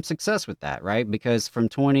seen some success with that, right? Because from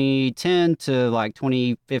 2010 to like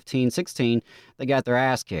 2015, 16, they got their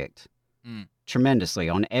ass kicked tremendously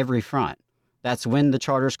on every front. That's when the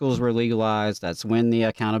charter schools were legalized. That's when the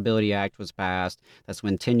Accountability Act was passed. That's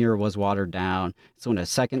when tenure was watered down. It's when a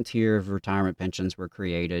second tier of retirement pensions were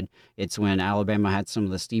created. It's when Alabama had some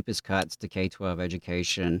of the steepest cuts to K-12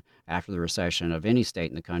 education after the recession of any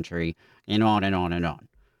state in the country, and on and on and on.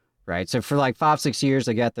 Right? So for like 5-6 years,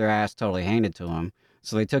 they got their ass totally handed to them.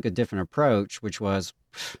 So they took a different approach, which was,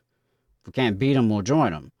 if we can't beat them, we'll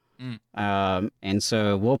join them. And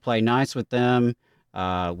so we'll play nice with them.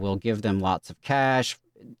 We'll give them lots of cash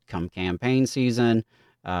come campaign season.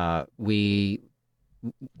 We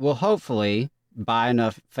will hopefully buy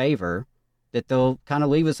enough favor that they'll kind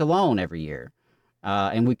of leave us alone every year.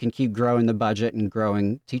 And we can keep growing the budget and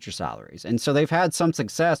growing teacher salaries. And so they've had some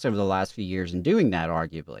success over the last few years in doing that,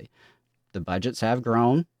 arguably. The budgets have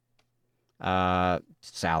grown.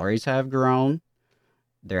 Salaries have grown.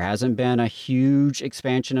 There hasn't been a huge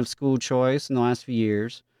expansion of school choice in the last few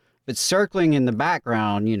years. But circling in the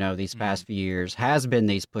background, these past few years has been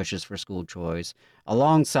these pushes for school choice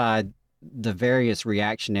alongside the various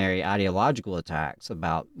reactionary ideological attacks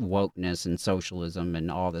about wokeness and socialism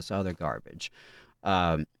and all this other garbage.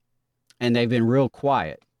 And they've been real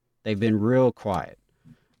quiet. They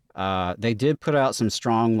did put out some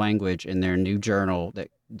strong language in their new journal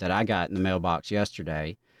that I got in the mailbox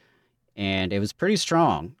yesterday. And it was pretty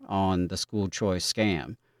strong on the school choice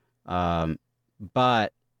scam.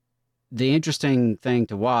 But the interesting thing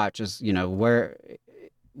to watch is, where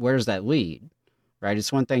does that lead, right?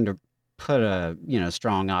 It's one thing to put a,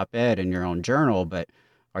 strong op-ed in your own journal, but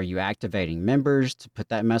are you activating members to put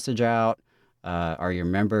that message out? Are your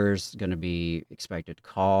members going to be expected to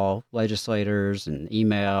call legislators and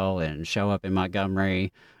email and show up in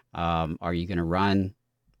Montgomery? Are you going to run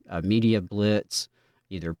a media blitz,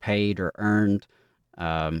 either paid or earned?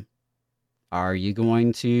 Are you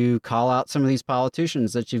going to call out some of these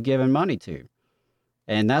politicians that you've given money to?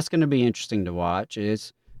 And that's going to be interesting to watch.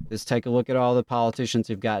 Let's take a look at all the politicians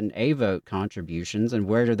who've gotten A vote contributions and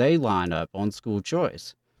where do they line up on school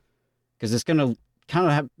choice? Because it's going to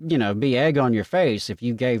kind of, be egg on your face if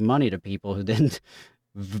you gave money to people who didn't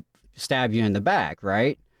stab you in the back,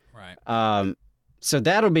 right? Right. So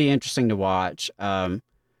that'll be interesting to watch.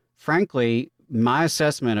 Frankly, my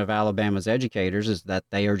assessment of Alabama's educators is that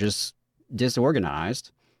they are just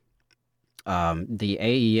disorganized. The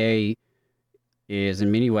AEA is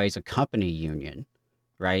in many ways a company union,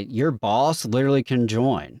 right? Your boss literally can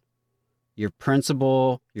join. Your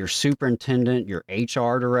principal, your superintendent, your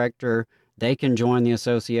HR director, they can join the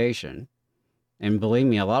association. And believe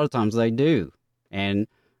me, a lot of times they do. And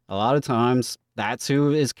a lot of times that's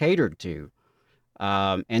who is catered to.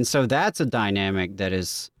 And so that's a dynamic that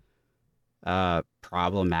is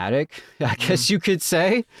problematic, I guess you could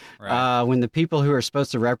say, Right. when the people who are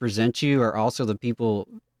supposed to represent you are also the people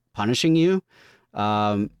punishing you.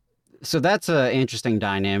 So that's an interesting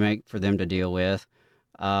dynamic for them to deal with.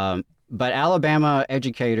 But Alabama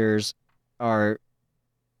educators are,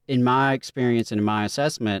 in my experience and in my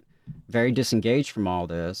assessment, very disengaged from all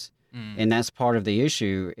this. And that's part of the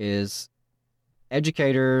issue is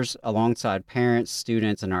educators, alongside parents,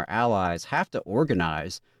 students, and our allies, have to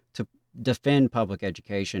organize to defend public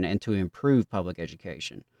education and to improve public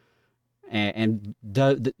education. And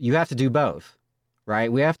you have to do both,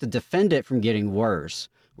 right? We have to defend it from getting worse.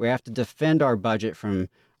 We have to defend our budget from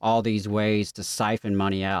all these ways to siphon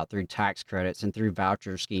money out through tax credits and through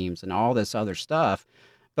voucher schemes and all this other stuff.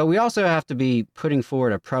 But we also have to be putting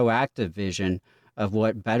forward a proactive vision of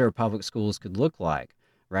what better public schools could look like,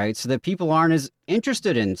 right? So that people aren't as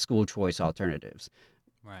interested in school choice alternatives.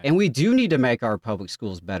 Right. And we do need to make our public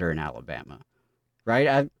schools better in Alabama,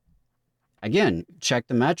 right? Again, check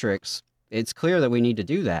the metrics. It's clear that we need to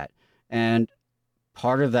do that. And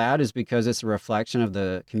part of that is because it's a reflection of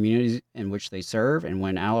the communities in which they serve. And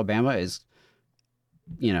when Alabama is,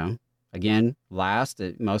 again, last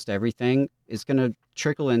at most everything, is going to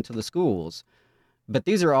trickle into the schools. But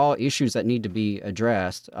these are all issues that need to be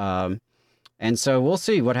addressed. And so we'll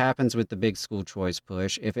see what happens with the big school choice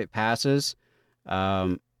push. If it passes,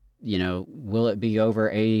 will it be over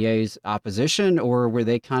AEA's opposition, or will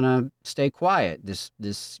they kind of stay quiet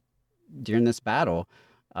during this battle?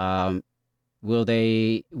 Will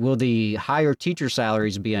the higher teacher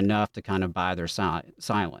salaries be enough to kind of buy their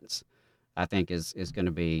silence? I think is going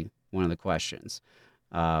to be one of the questions.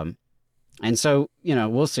 And so,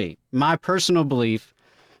 we'll see. My personal belief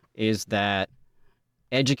is that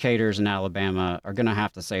educators in Alabama are going to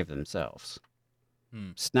have to save themselves.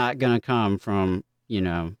 It's not going to come from,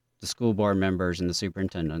 the school board members and the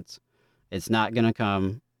superintendents. It's not going to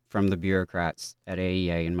come from the bureaucrats at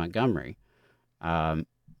AEA in Montgomery.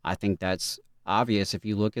 I think that's obvious if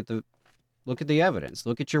you look at the evidence,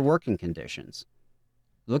 look at your working conditions,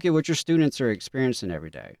 look at what your students are experiencing every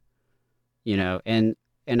day,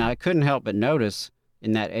 and I couldn't help but notice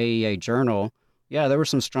in that AEA journal, there were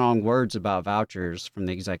some strong words about vouchers from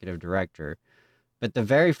the executive director, but the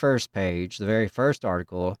very first page, the very first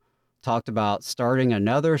article talked about starting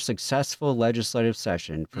another successful legislative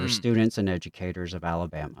session for students and educators of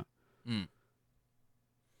Alabama.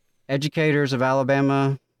 Educators of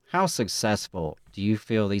Alabama, how successful do you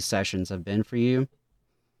feel these sessions have been for you?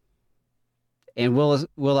 And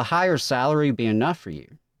will a higher salary be enough for you?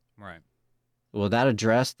 Right. Will that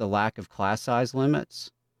address the lack of class size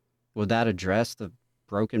limits? Will that address the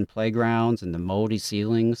broken playgrounds and the moldy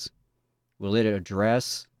ceilings? Will it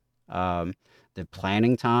address the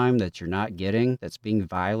planning time that you're not getting, that's being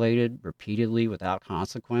violated repeatedly without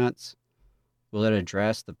consequence? Will it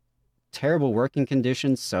address the terrible working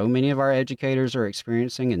conditions so many of our educators are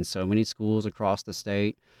experiencing in so many schools across the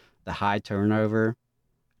state, the high turnover?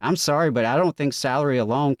 I'm sorry, but I don't think salary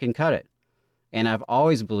alone can cut it. And I've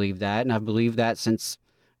always believed that, and I've believed that since,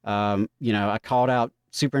 I called out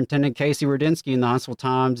Superintendent Casey Rudensky in the Huntsville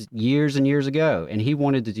Times years and years ago, and he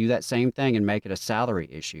wanted to do that same thing and make it a salary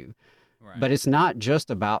issue. Right. But it's not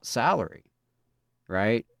just about salary,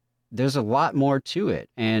 right? There's a lot more to it.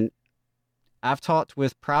 And I've talked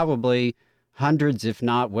with probably hundreds, if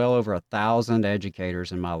not well over 1,000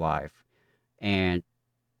 educators in my life. And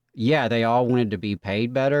they all wanted to be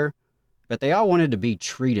paid better, but they all wanted to be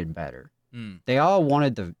treated better. They all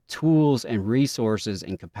wanted the tools and resources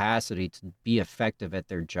and capacity to be effective at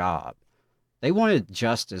their job. They wanted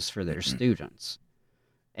justice for their students.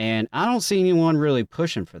 And I don't see anyone really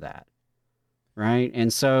pushing for that, right?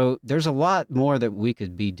 And so there's a lot more that we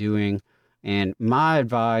could be doing. And my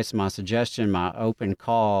advice, my suggestion, my open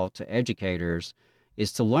call to educators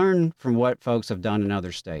is to learn from what folks have done in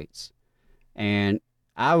other states. And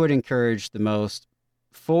I would encourage the most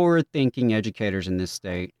forward-thinking educators in this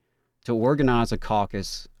state to organize a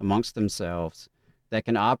caucus amongst themselves that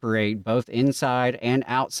can operate both inside and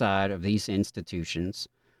outside of these institutions,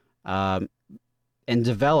 and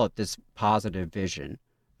develop this positive vision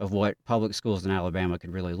of what public schools in Alabama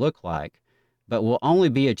could really look like, but will only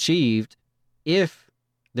be achieved if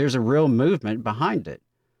there's a real movement behind it.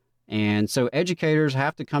 And so educators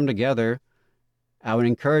have to come together. I would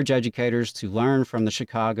encourage educators to learn from the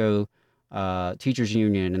Chicago Teachers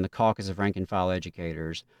Union and the Caucus of Rank and File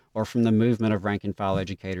Educators, or from the movement of rank and file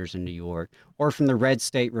educators in New York, or from the Red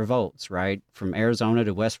State Revolts, right? From Arizona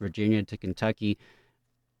to West Virginia to Kentucky.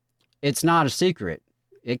 It's not a secret.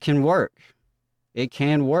 It can work. It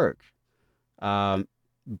can work. But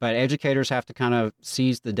educators have to kind of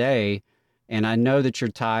seize the day. And I know that you're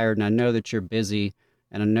tired, and I know that you're busy,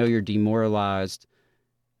 and I know you're demoralized.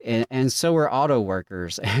 And so are auto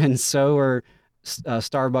workers, and so are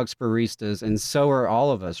Starbucks baristas, and so are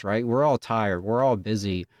all of us, right? We're all tired. We're all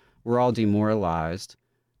busy. We're all demoralized.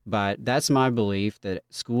 But that's my belief, that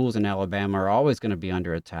schools in Alabama are always going to be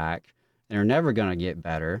under attack. They're never going to get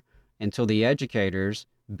better until the educators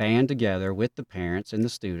band together with the parents and the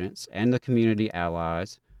students and the community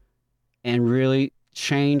allies and really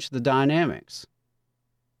change the dynamics.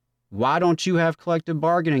 Why don't you have collective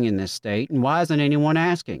bargaining in this state, and why isn't anyone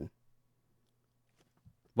asking?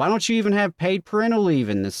 Why don't you even have paid parental leave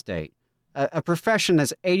in this state? A profession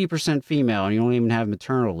that's 80% female, and you don't even have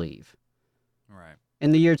maternal leave. Right.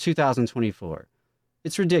 In the year 2024.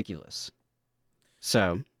 It's ridiculous.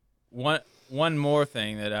 So, one more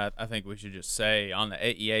thing that I think we should just say on the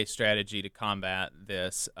AEA strategy to combat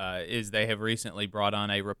this is they have recently brought on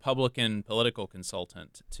a Republican political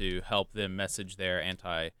consultant to help them message their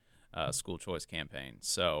anti-school choice campaign.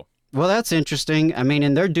 So, well, that's interesting. I mean,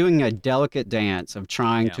 and they're doing a delicate dance of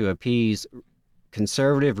trying to appease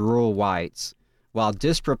conservative rural whites while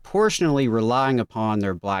disproportionately relying upon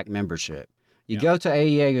their black membership. You go to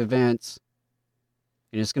AEA events,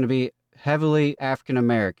 and it's going to be heavily African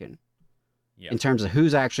American in terms of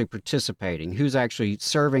who's actually participating, who's actually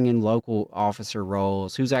serving in local officer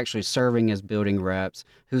roles, who's actually serving as building reps,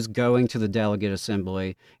 who's going to the delegate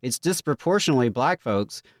assembly. It's disproportionately black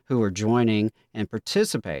folks who are joining and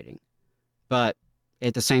participating. But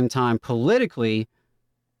at the same time, politically,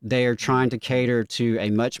 they are trying to cater to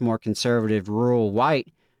a much more conservative rural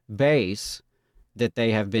white base that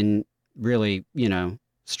they have been really,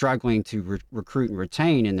 struggling to recruit and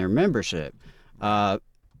retain in their membership.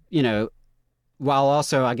 While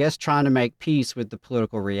also, I guess, trying to make peace with the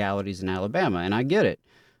political realities in Alabama. And I get it.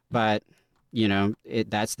 But,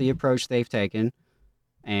 that's the approach they've taken.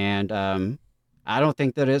 And I don't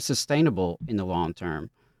think that it's sustainable in the long term.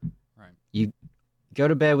 Right. You go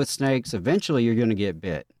to bed with snakes, eventually you're going to get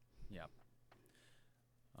bit. Yep.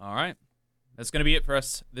 All right. That's going to be it for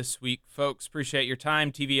us this week, folks. Appreciate your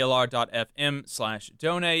time.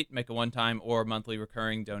 TVLR.fm/donate. Make a one-time or monthly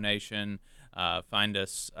recurring donation. Find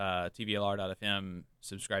us, TVLR.fm.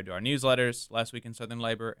 Subscribe to our newsletters, Last Week in Southern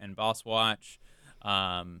Labor and Boss Watch.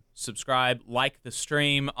 Subscribe, like the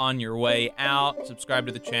stream on your way out. Subscribe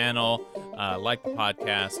to the channel, like the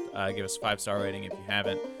podcast. Give us a 5-star rating if you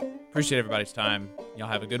haven't. Appreciate everybody's time. Y'all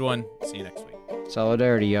have a good one. See you next week.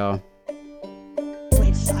 Solidarity, y'all.